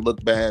prophetic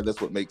look bad.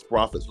 That's what makes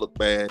prophets look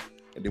bad.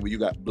 And then when you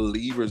got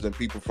believers and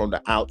people from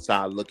the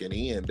outside looking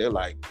in, they're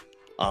like,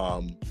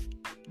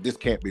 this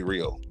can't be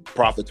real.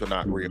 Prophets are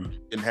not real.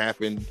 It didn't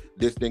happen.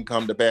 This didn't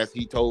come to pass.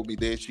 He told me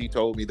this. She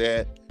told me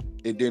that.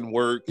 It didn't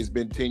work. It's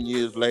been 10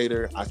 years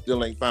later. I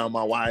still ain't found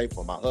my wife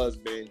or my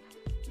husband.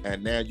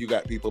 And now you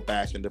got people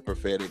bashing the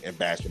prophetic and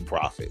bashing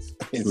prophets.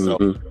 And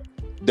so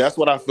that's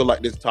what I feel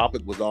like this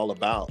topic was all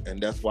about.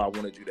 And that's why I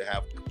wanted you to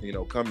have,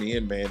 come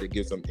in, man, to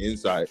give some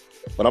insight.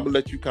 But I'm going to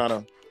let you kind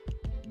of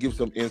give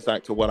some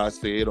insight to what I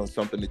said on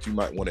something that you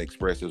might want to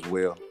express as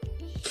well.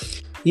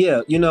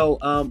 Yeah,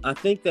 I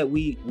think that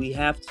we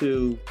have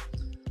to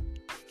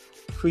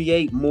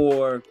create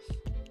more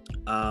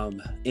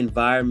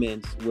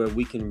environments where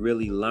we can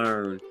really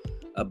learn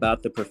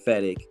about the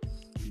prophetic,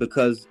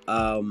 because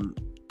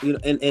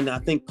and I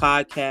think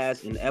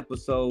podcasts and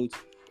episodes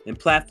and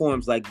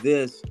platforms like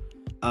this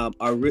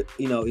are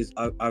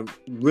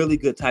really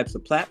good types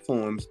of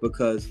platforms,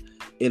 because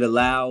it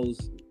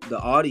allows the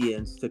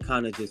audience to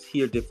kind of just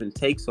hear different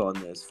takes on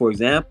this. For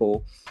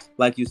example,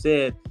 like you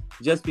said,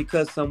 just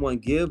because someone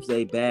gives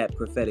a bad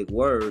prophetic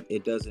word,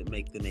 it doesn't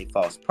make them a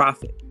false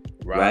prophet,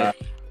 right?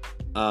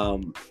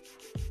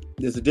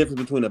 There's a difference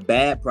between a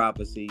bad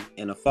prophecy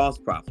and a false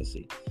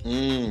prophecy.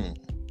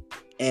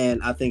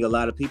 And I think a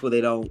lot of people,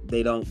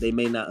 they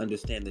may not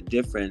understand the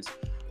difference.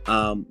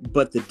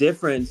 But the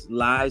difference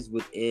lies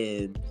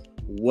within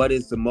what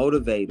is the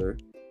motivator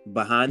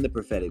behind the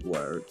prophetic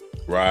word.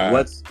 Right.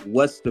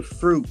 What's the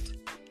fruit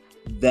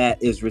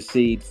that is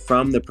received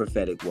from the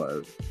prophetic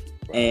word?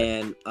 Right.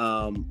 And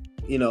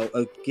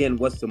again,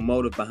 what's the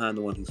motive behind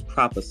the one who's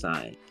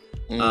prophesying?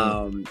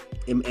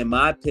 In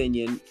my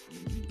opinion,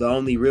 the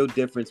only real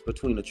difference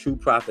between a true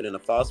prophet and a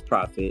false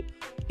prophet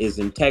is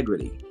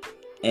integrity.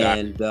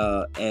 And there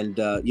are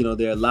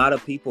a lot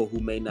of people who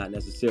may not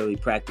necessarily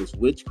practice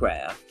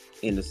witchcraft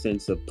in the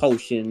sense of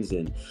potions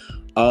and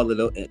all of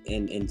those,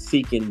 and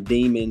seeking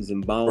demons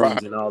and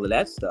bones and all of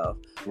that stuff.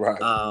 Right.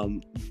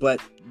 But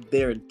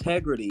their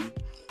integrity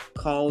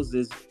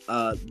causes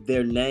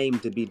their name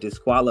to be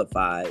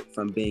disqualified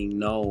from being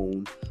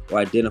known or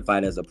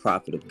identified as a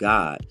prophet of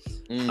God.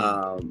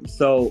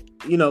 So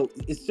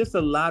it's just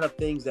a lot of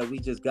things that we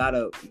just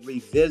gotta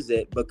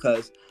revisit,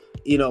 because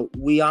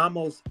we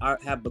almost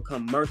have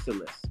become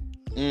merciless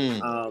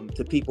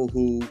to people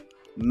who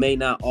may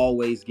not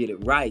always get it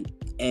right.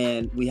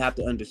 And we have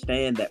to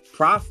understand that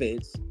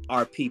prophets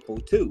are people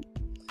too.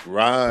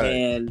 Right.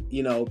 And,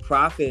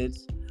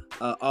 prophets,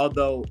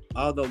 although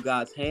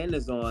God's hand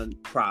is on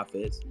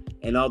prophets,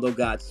 and although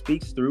God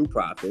speaks through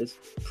prophets,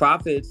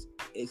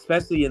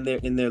 especially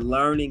in their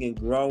learning and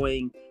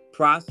growing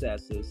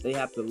processes, they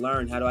have to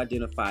learn how to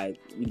identify,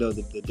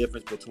 the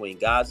difference between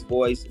God's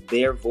voice,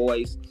 their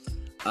voice,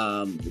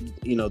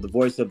 the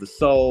voice of the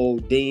soul,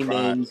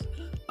 demons,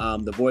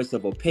 the voice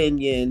of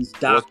opinions,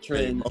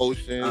 doctrine,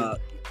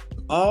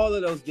 all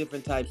of those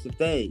different types of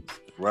things.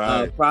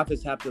 Right.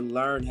 Prophets have to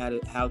learn how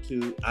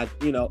to,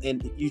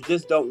 and you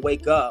just don't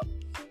wake up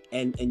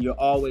and you're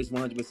always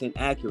 100%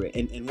 accurate.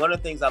 And one of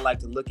the things I like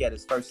to look at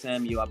is 1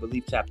 Samuel, I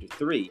believe, chapter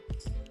 3,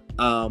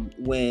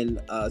 when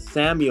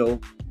Samuel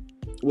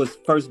was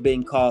first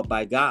being called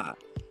by God.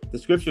 The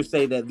scriptures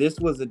say that this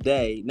was a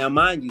day. Now,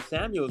 mind you,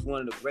 Samuel is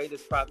one of the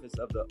greatest prophets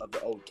of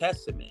the Old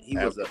Testament. He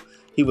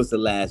was the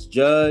last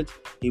judge.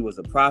 He was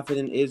a prophet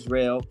in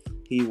Israel.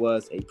 He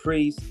was a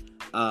priest.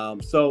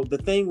 So the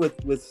thing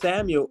with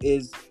Samuel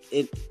is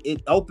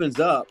it opens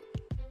up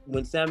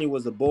when Samuel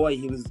was a boy.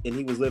 He was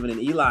living in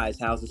Eli's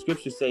house. The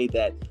scriptures say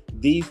that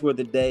these were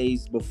the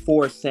days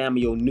before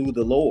Samuel knew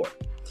the Lord.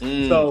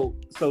 So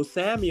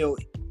Samuel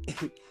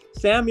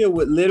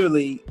would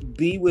literally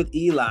be with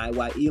Eli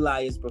while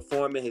Eli is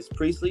performing his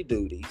priestly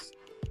duties.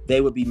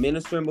 They would be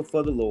ministering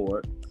before the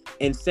Lord.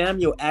 And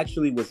Samuel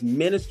actually was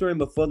ministering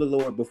before the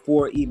Lord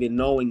before even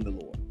knowing the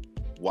Lord.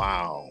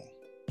 Wow.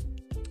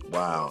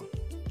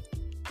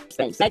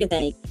 Second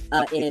thing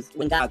is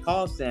when God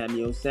called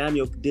Samuel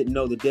didn't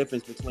know the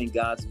difference between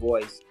God's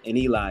voice and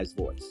Eli's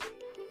voice.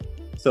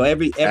 So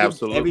every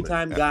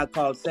time God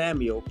called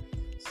Samuel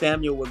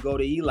would go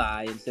to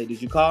Eli and say,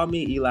 "Did you call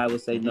me?" Eli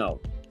would say,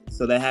 "No."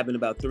 So that happened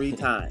about 3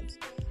 times.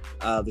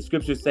 The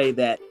scriptures say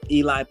that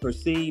Eli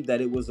perceived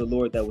that it was the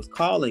Lord that was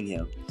calling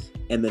him.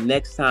 And the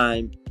next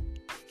time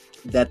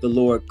that the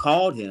Lord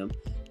called him,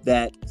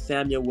 that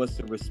Samuel was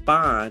to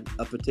respond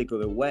a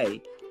particular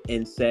way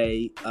and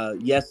say,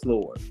 yes,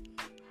 Lord.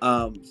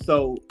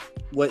 So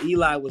what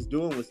Eli was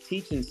doing was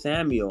teaching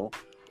Samuel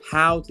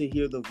how to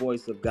hear the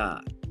voice of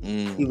God.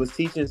 He was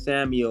teaching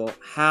Samuel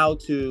how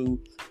to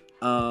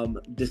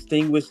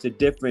distinguish the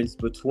difference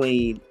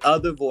between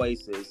other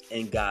voices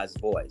and God's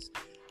voice.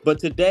 But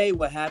today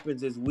what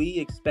happens is we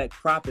expect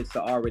prophets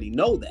to already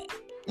know that.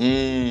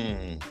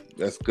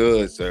 That's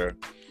good, sir.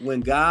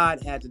 When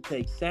God had to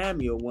take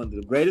Samuel, one of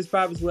the greatest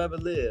prophets who ever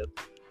lived,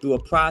 through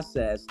a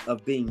process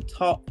of being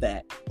taught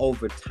that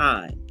over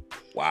time.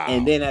 Wow.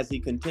 And then as he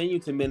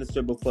continued to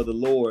minister before the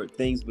Lord,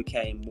 things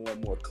became more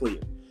and more clear.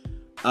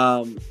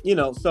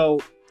 So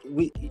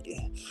we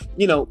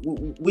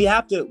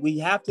have to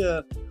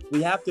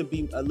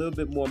be a little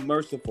bit more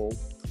merciful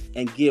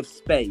and give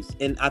space.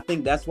 And I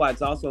think that's why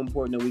it's also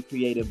important that we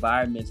create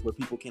environments where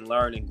people can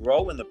learn and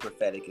grow in the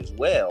prophetic as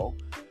well.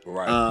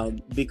 Right.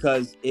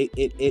 Because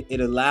it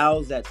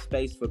allows that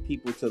space for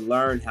people to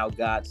learn how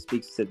God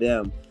speaks to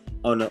them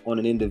on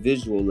an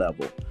individual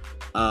level.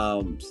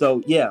 I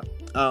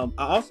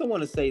also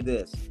want to say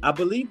this. I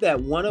believe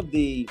that one of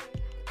the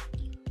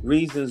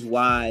reasons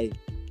why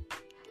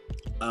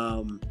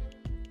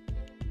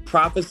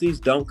prophecies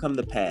don't come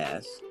to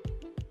pass,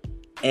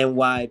 and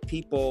why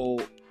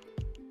people,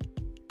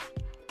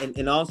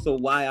 and also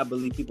why I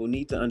believe people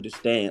need to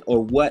understand,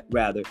 or what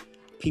rather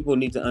people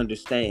need to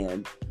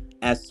understand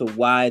as to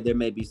why there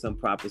may be some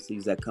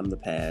prophecies that come to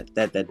pass,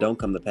 that don't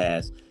come to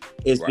pass,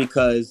 is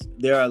because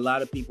there are a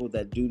lot of people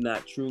that do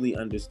not truly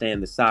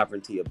understand the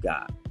sovereignty of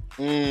God.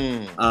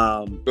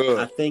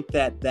 I think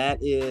that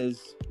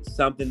is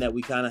something that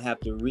we kind of have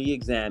to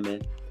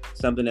re-examine,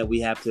 something that we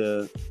have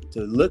to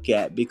look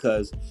at,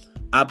 because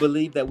I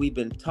believe that we've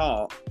been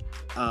taught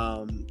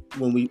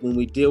when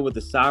we deal with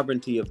the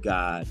sovereignty of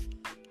God,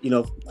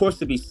 of course,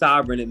 to be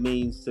sovereign, it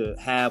means to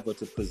have or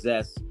to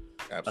possess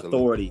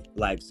authority,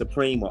 like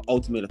supreme or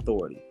ultimate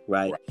authority,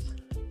 right?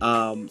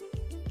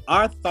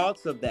 Our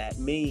thoughts of that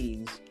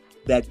means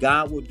that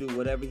God will do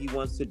whatever he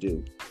wants to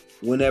do,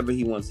 whenever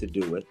he wants to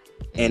do it.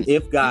 And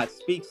if God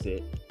speaks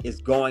it, it's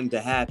going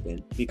to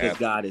happen because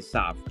God is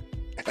sovereign.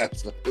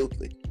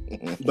 Absolutely.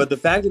 But the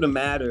fact of the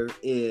matter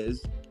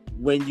is,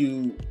 when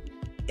you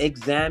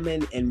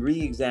examine and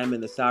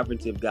re-examine the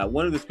sovereignty of God,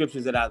 one of the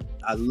scriptures that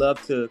I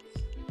love to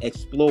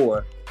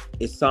explore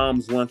is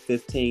Psalms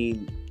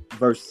 115,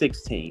 verse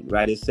 16,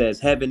 right? It says,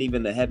 heaven,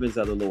 even the heavens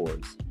are the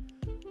Lord's,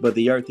 but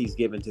the earth he's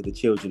given to the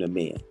children of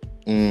men.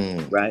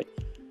 Right?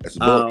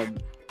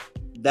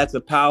 That's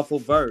a powerful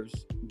verse,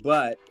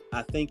 but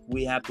I think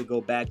we have to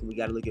go back and we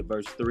got to look at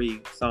verse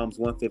 3, Psalms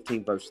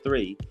 115, verse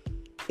 3.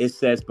 It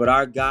says, but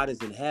our God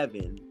is in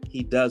heaven.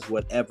 He does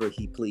whatever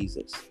he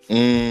pleases.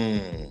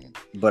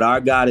 But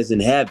our God is in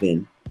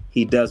heaven.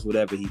 He does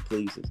whatever he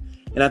pleases.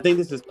 And I think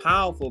this is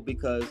powerful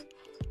because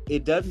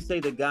it doesn't say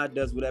that God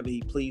does whatever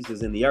he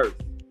pleases in the earth.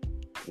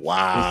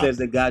 Wow. It says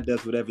that God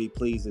does whatever he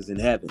pleases in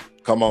heaven.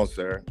 Come on,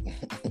 sir.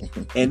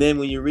 And then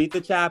when you read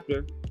the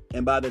chapter,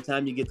 and by the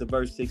time you get to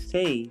verse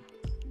 16,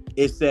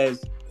 it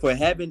says, for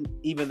heaven,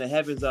 even the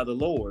heavens are the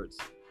Lord's,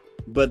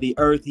 but the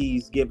earth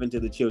he's given to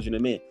the children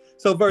of men.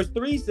 So verse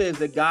 3 says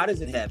that God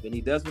is in heaven.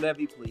 He does whatever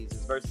he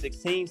pleases. Verse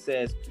 16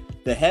 says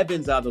the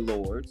heavens are the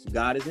Lord's.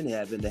 God is in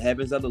heaven. The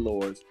heavens are the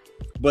Lord's,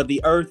 but the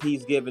earth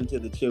he's given to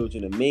the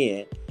children of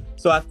men.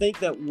 So I think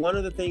that one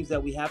of the things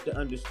that we have to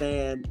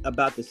understand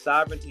about the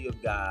sovereignty of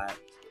God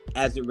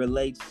as it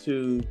relates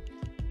to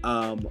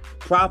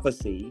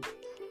prophecy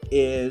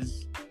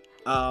is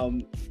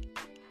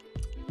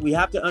we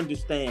have to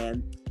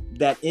understand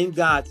that in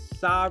God's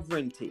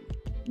sovereignty,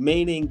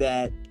 meaning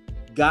that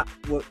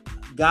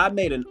God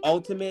made an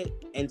ultimate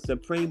and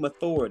supreme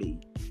authority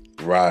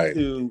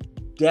to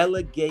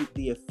delegate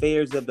the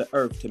affairs of the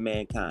earth to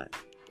mankind.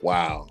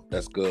 Wow,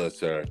 that's good,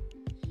 sir.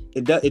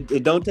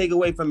 It don't take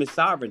away from his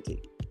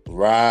sovereignty.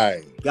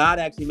 Right. God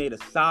actually made a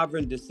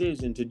sovereign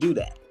decision to do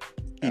that.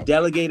 He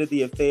delegated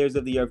the affairs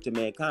of the earth to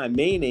mankind,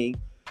 meaning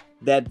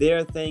that there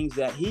are things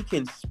that he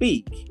can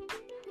speak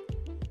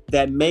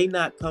that may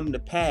not come to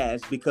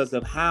pass because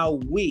of how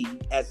we,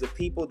 as the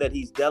people that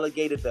he's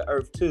delegated the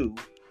earth to,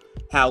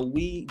 how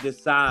we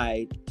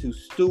decide to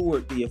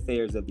steward the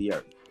affairs of the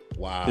earth.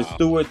 Wow. To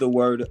steward the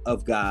word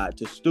of God,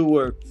 to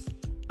steward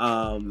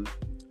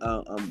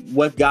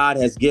what God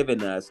has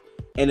given us.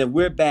 And if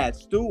we're bad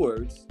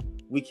stewards,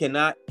 we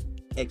cannot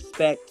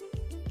expect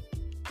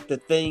the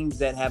things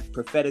that have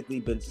prophetically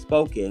been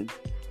spoken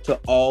to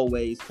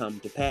always come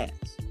to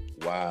pass.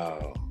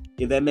 Wow.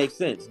 If that makes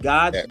sense.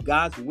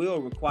 God's will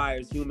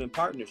requires human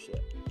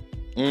partnership.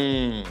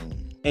 And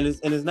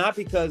it's not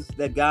because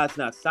that God's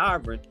not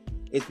sovereign.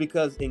 It's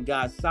because in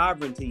God's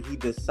sovereignty,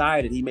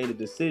 he made a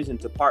decision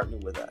to partner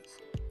with us.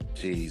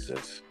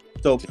 Jesus.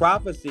 So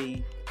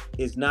prophecy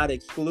is not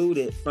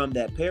excluded from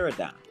that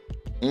paradigm.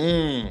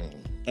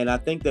 And I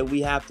think that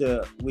we have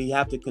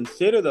to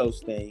consider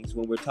those things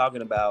when we're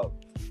talking about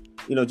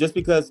Just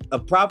because a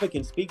prophet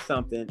can speak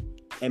something,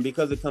 and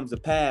because it comes to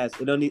pass,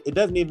 it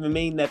doesn't even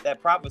mean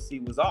that prophecy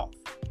was off.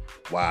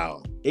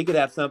 Wow. It could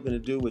have something to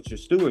do with your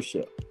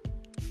stewardship.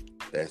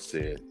 That's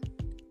it.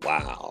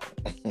 Wow.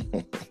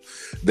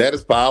 That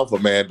is powerful,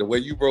 man. The way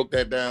you broke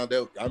that down,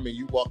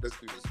 you walked us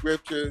through the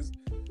scriptures,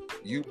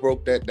 you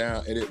broke that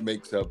down, and it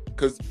makes up,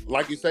 because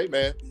like you say,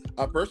 man,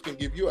 a person can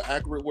give you an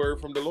accurate word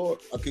from the Lord.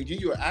 I can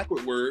give you an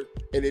accurate word,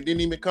 and it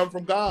didn't even come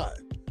from God.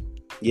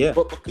 Yeah.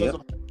 But because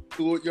of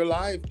your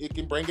life, it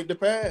can bring it to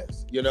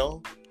pass,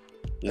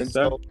 Yes, and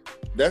sir. so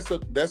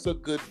that's a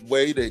good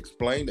way to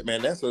explain it,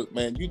 man.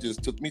 You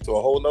just took me to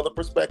a whole nother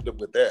perspective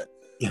with that.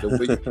 The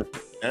way you break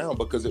it down,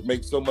 because it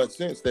makes so much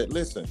sense that,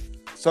 listen,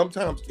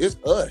 sometimes it's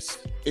us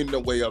in the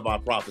way of our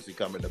prophecy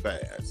coming to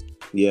pass.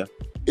 Yeah.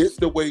 It's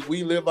the way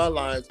we live our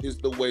lives. It's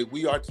the way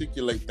we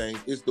articulate things.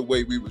 It's the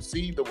way we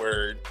receive the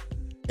word.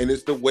 And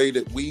it's the way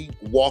that we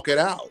walk it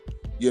out,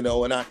 in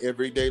our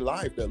everyday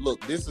life, that,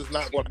 look, this is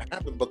not going to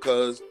happen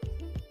because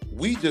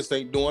we just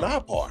ain't doing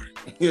our part,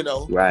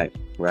 Right.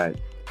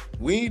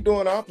 We ain't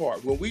doing our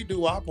part. When we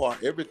do our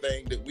part,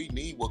 everything that we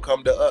need will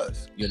come to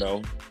us,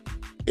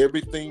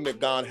 Everything that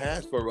God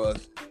has for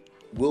us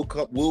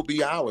will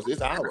be ours.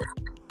 It's ours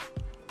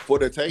for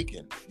the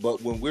taking.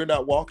 But when we're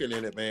not walking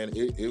in it, man,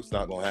 it's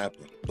not gonna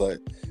happen. But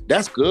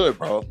that's good,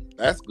 bro.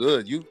 That's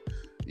good. You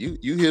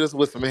hit us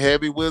with some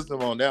heavy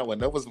wisdom on that one.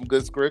 That was some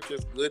good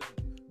scriptures,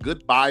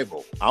 good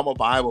Bible. I'm a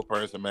Bible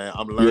person, man.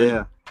 I'm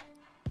learning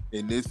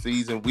in this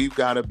season. We've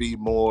got to be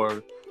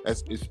more.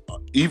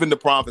 Even the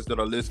prophets that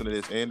are listening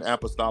to this, and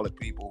apostolic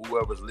people,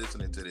 whoever's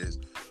listening to this,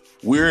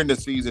 we're in the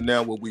season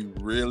now where we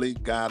really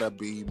gotta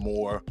be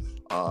more.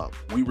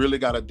 We really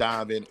gotta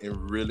dive in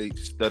and really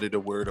study the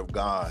Word of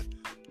God.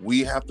 We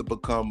have to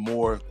become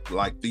more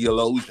like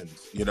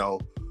theologians. We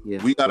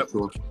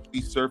gotta be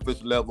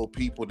surface level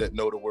people that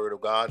know the Word of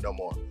God no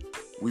more.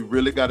 We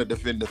really got to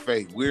defend the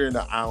faith. We're in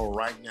the hour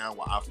right now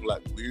where I feel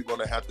like we're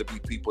going to have to be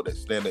people that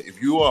stand up.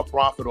 If you are a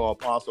prophet or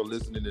apostle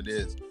listening to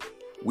this,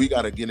 we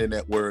got to get in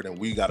that word, and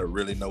we got to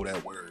really know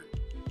that word.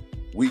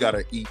 We got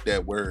to eat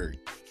that word.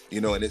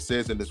 And it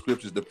says in the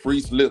scriptures, the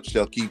priest's lips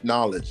shall keep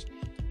knowledge.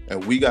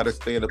 And we got to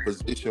stay in a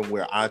position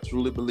where I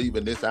truly believe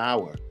in this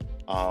hour.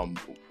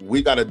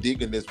 We got to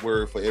dig in this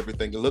word for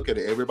everything. Look at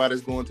it.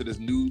 Everybody's going to this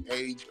new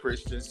age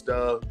Christian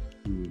stuff,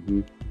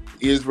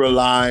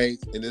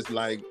 Israelites, and it's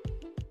like,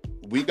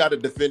 we got to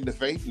defend the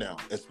faith now,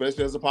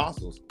 especially as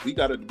apostles. We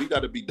got to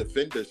be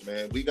defenders,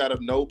 man. We got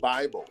to know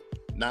Bible,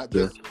 not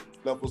just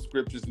stuff of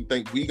scriptures and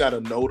think. We got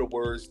to know the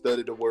word,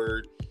 study the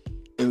word,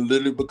 and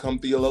literally become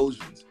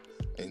theologians.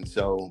 And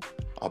so,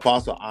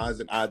 Apostle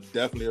Isaac, I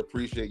definitely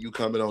appreciate you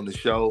coming on the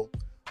show.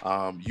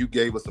 You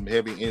gave us some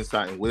heavy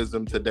insight and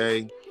wisdom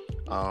today.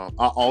 I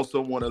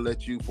also want to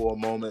let you, for a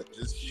moment,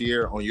 just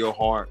share on your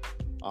heart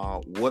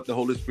what the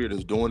Holy Spirit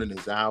is doing in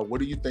this hour.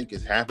 What do you think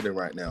is happening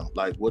right now?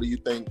 Like, what do you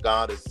think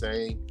God is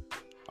saying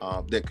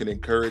that can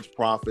encourage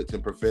prophets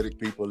and prophetic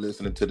people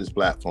listening to this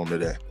platform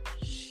today?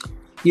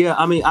 Yeah,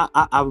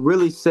 I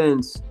really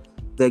sense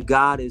that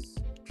God is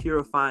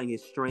purifying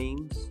his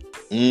streams.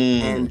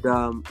 And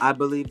I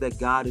believe that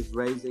God is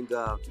raising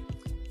up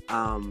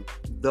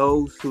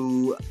those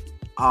who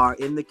are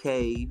in the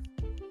cave,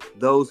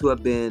 those who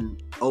have been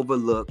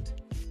overlooked.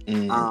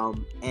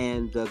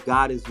 And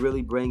God is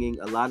really bringing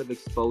a lot of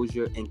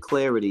exposure and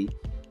clarity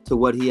to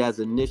what he has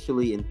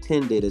initially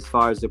intended as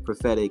far as the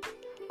prophetic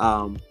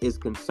is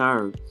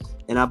concerned.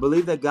 And I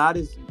believe that God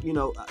is,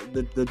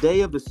 the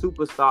day of the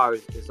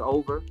superstars is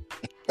over.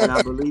 And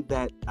I believe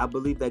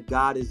that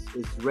God is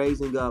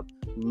raising up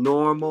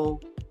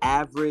normal,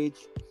 average,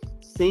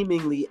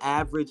 seemingly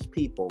average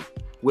people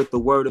with the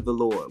word of the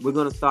Lord. We're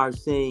going to start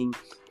seeing,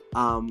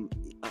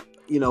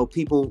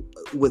 people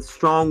with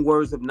strong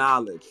words of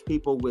knowledge,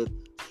 people with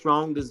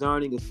strong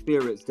discerning of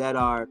spirits that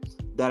are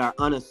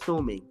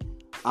unassuming,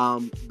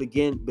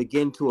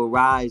 begin to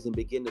arise and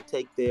begin to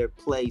take their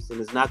place.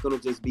 And it's not going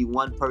to just be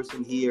one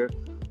person here,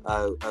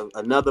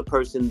 another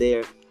person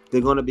there.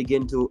 They're going to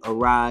begin to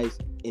arise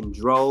in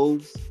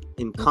droves,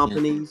 in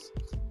companies,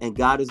 and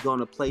God is going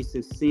to place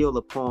his seal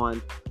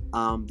upon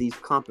these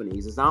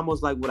companies. It's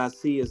almost like what I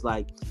see is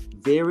like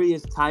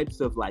various types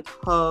of like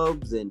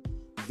hubs and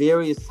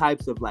various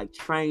types of like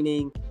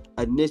training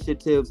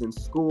initiatives and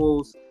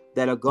schools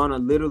that are going to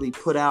literally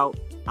put out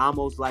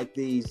almost like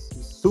these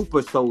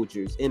super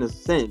soldiers in a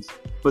sense,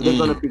 but they're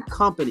going to be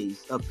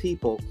companies of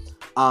people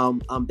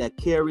that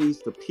carries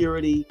the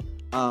purity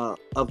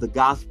of the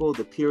gospel,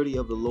 the purity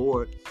of the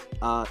Lord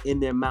in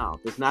their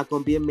mouth. It's not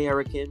going to be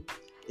American.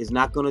 It's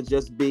not going to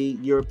just be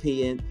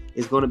European.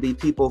 It's going to be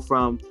people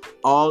from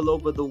all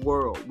over the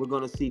world. We're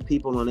going to see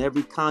people on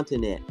every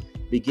continent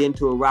begin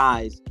to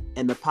arise.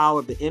 And the power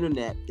of the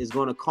internet is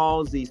going to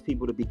cause these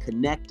people to be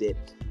connected.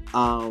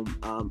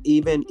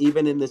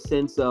 Even in the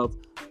sense of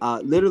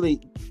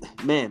literally,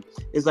 man,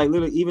 it's like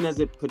literally even as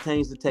it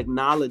pertains to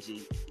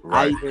technology,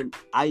 right.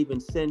 I even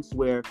sense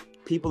where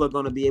people are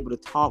going to be able to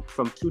talk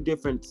from two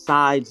different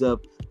sides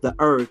of the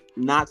earth,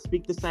 not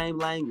speak the same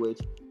language,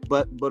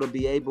 but will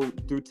be able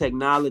through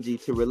technology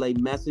to relay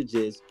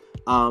messages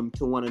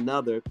to one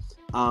another,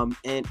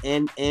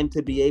 and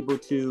to be able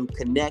to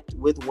connect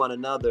with one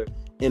another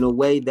in a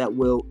way that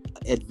will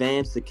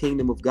advance the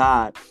kingdom of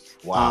God.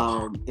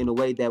 Wow. In a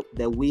way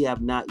that we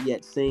have not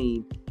yet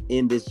seen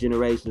in this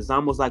generation. It's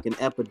almost like an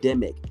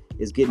epidemic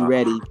is getting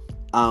ready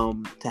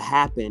to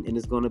happen, and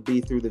it's going to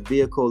be through the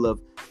vehicle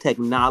of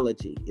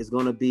technology. It's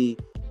going to be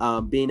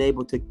being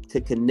able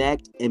to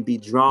connect and be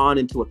drawn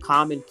into a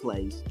common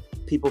place,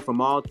 people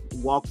from all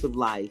walks of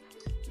life.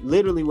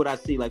 Literally what I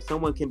see, like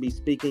someone can be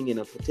speaking in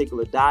a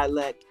particular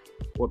dialect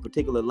or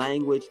particular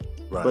language,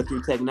 Right. but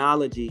through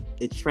technology,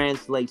 it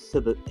translates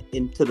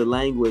into the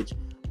language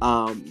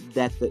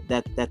that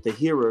the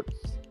hearer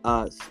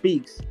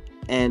speaks,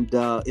 and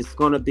it's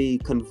going to be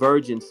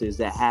convergences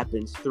that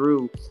happens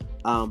through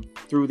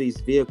these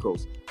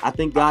vehicles. I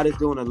think God is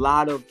doing a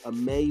lot of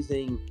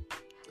amazing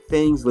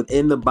things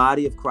within the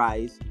body of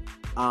Christ,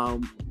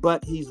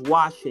 but He's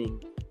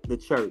washing the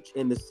church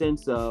in the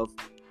sense of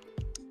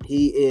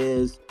He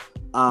is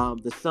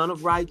the Son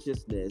of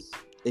Righteousness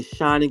is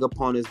shining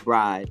upon His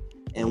bride,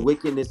 and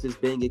wickedness is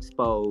being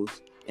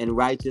exposed, and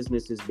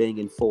righteousness is being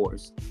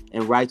enforced,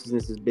 and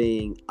righteousness is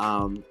being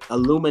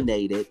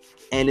illuminated,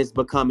 and it's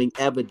becoming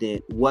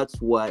evident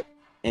what's what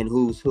and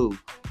who's who.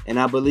 And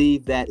I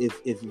believe that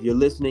if you're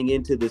listening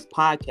into this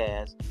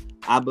podcast,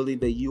 I believe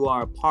that you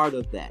are a part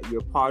of that.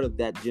 You're part of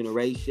that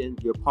generation.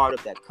 You're part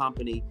of that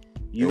company.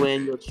 You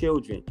and your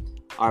children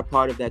are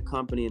part of that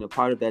company and a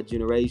part of that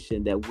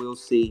generation that will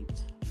see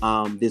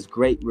this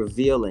great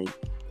revealing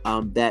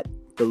that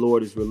the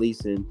Lord is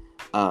releasing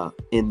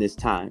in this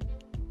time.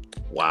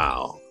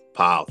 Wow.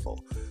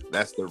 Powerful.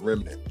 That's the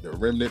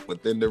remnant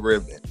within the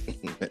remnant.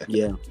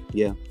 Yeah.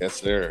 Yes,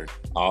 sir.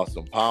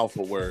 Awesome.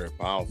 Powerful word.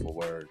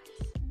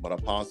 But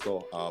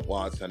Apostle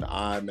Watson,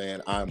 I'm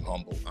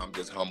humble. I'm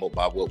just humbled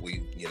by what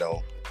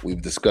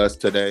we've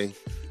discussed today.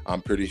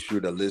 I'm pretty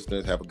sure the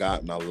listeners have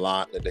gotten a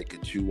lot that they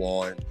could chew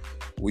on.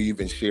 We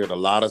even shared a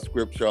lot of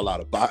scripture, a lot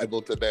of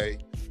Bible today.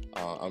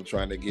 I'm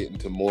trying to get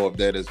into more of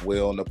that as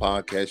well in the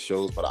podcast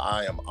shows, but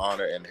I am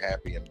honored and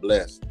happy and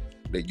blessed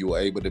that you were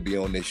able to be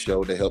on this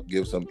show to help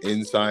give some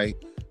insight,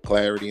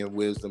 clarity, and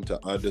wisdom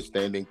to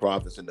understanding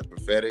prophets and the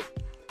prophetic.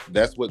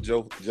 That's what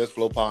Just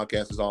Flow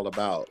Podcast is all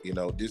about.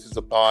 This is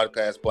a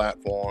podcast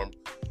platform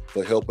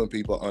for helping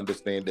people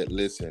understand that,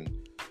 listen,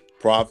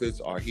 prophets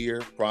are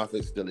here,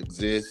 prophets still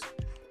exist,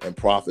 and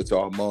prophets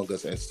are among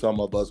us, and some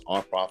of us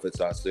are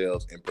prophets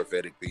ourselves and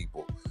prophetic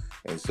people.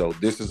 And so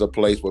this is a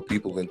place where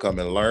people can come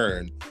and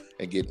learn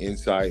and get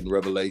insight and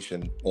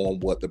revelation on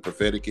what the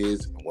prophetic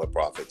is and what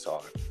prophets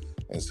are.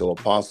 And so,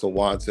 Apostle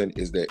Watson,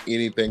 is there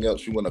anything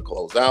else you want to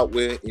close out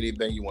with?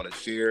 Anything you want to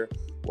share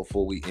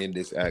before we end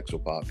this actual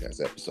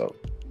podcast episode?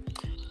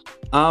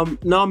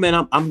 No,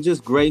 man, I'm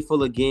just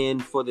grateful again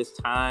for this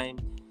time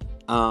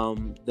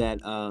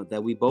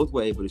that we both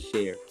were able to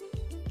share.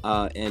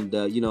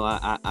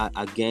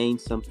 I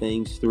gained some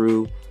things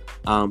through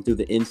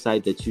the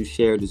insight that you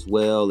shared as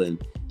well.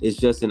 And it's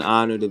just an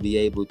honor to be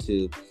able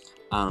to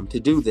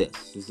do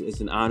this.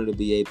 It's an honor to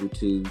be able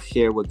to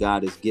share what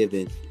God has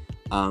given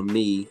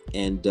me,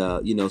 and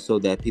so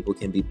that people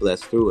can be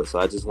blessed through it. So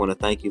I just want to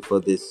thank you for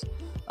this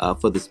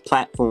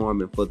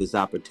platform and for this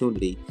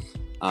opportunity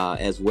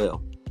as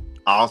well.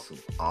 Awesome.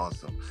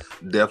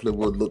 Definitely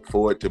would look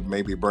forward to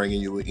maybe bringing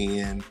you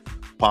in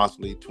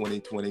possibly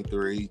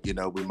 2023.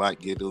 We might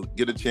get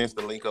a chance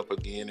to link up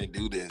again and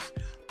do this.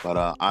 But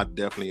I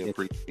definitely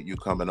appreciate you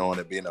coming on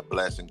and being a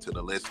blessing to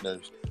the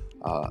listeners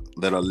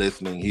that are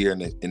listening here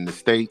in the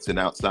States and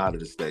outside of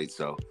the States.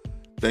 So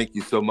thank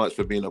you so much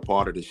for being a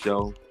part of the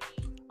show.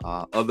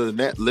 Other than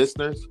that,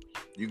 listeners,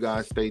 you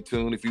guys stay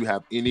tuned. If you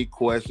have any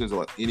questions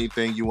or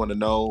anything you want to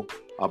know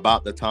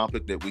about the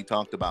topic that we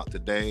talked about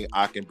today,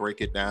 I can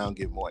break it down,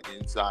 give more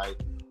insight.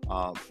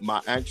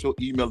 My actual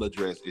email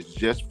address is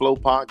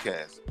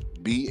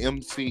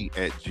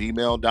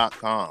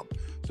justflowpodcastbmc@gmail.com.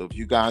 So if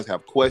you guys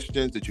have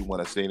questions that you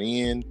want to send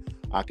in,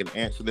 I can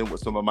answer them with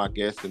some of my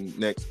guests in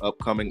next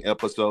upcoming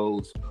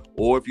episodes.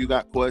 Or if you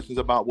got questions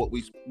about what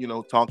we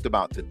talked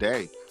about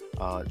today,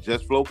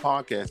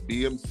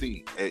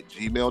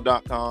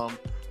 justflowpodcastbmc@gmail.com.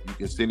 You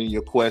can send in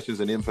your questions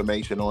and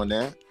information on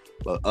that.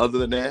 But other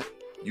than that,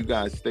 you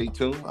guys stay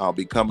tuned. I'll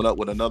be coming up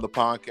with another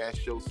podcast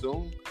show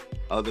soon.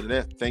 Other than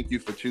that, thank you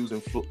for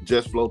choosing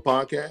Just Flow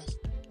Podcast.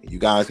 You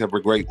guys have a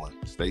great one.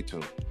 Stay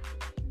tuned.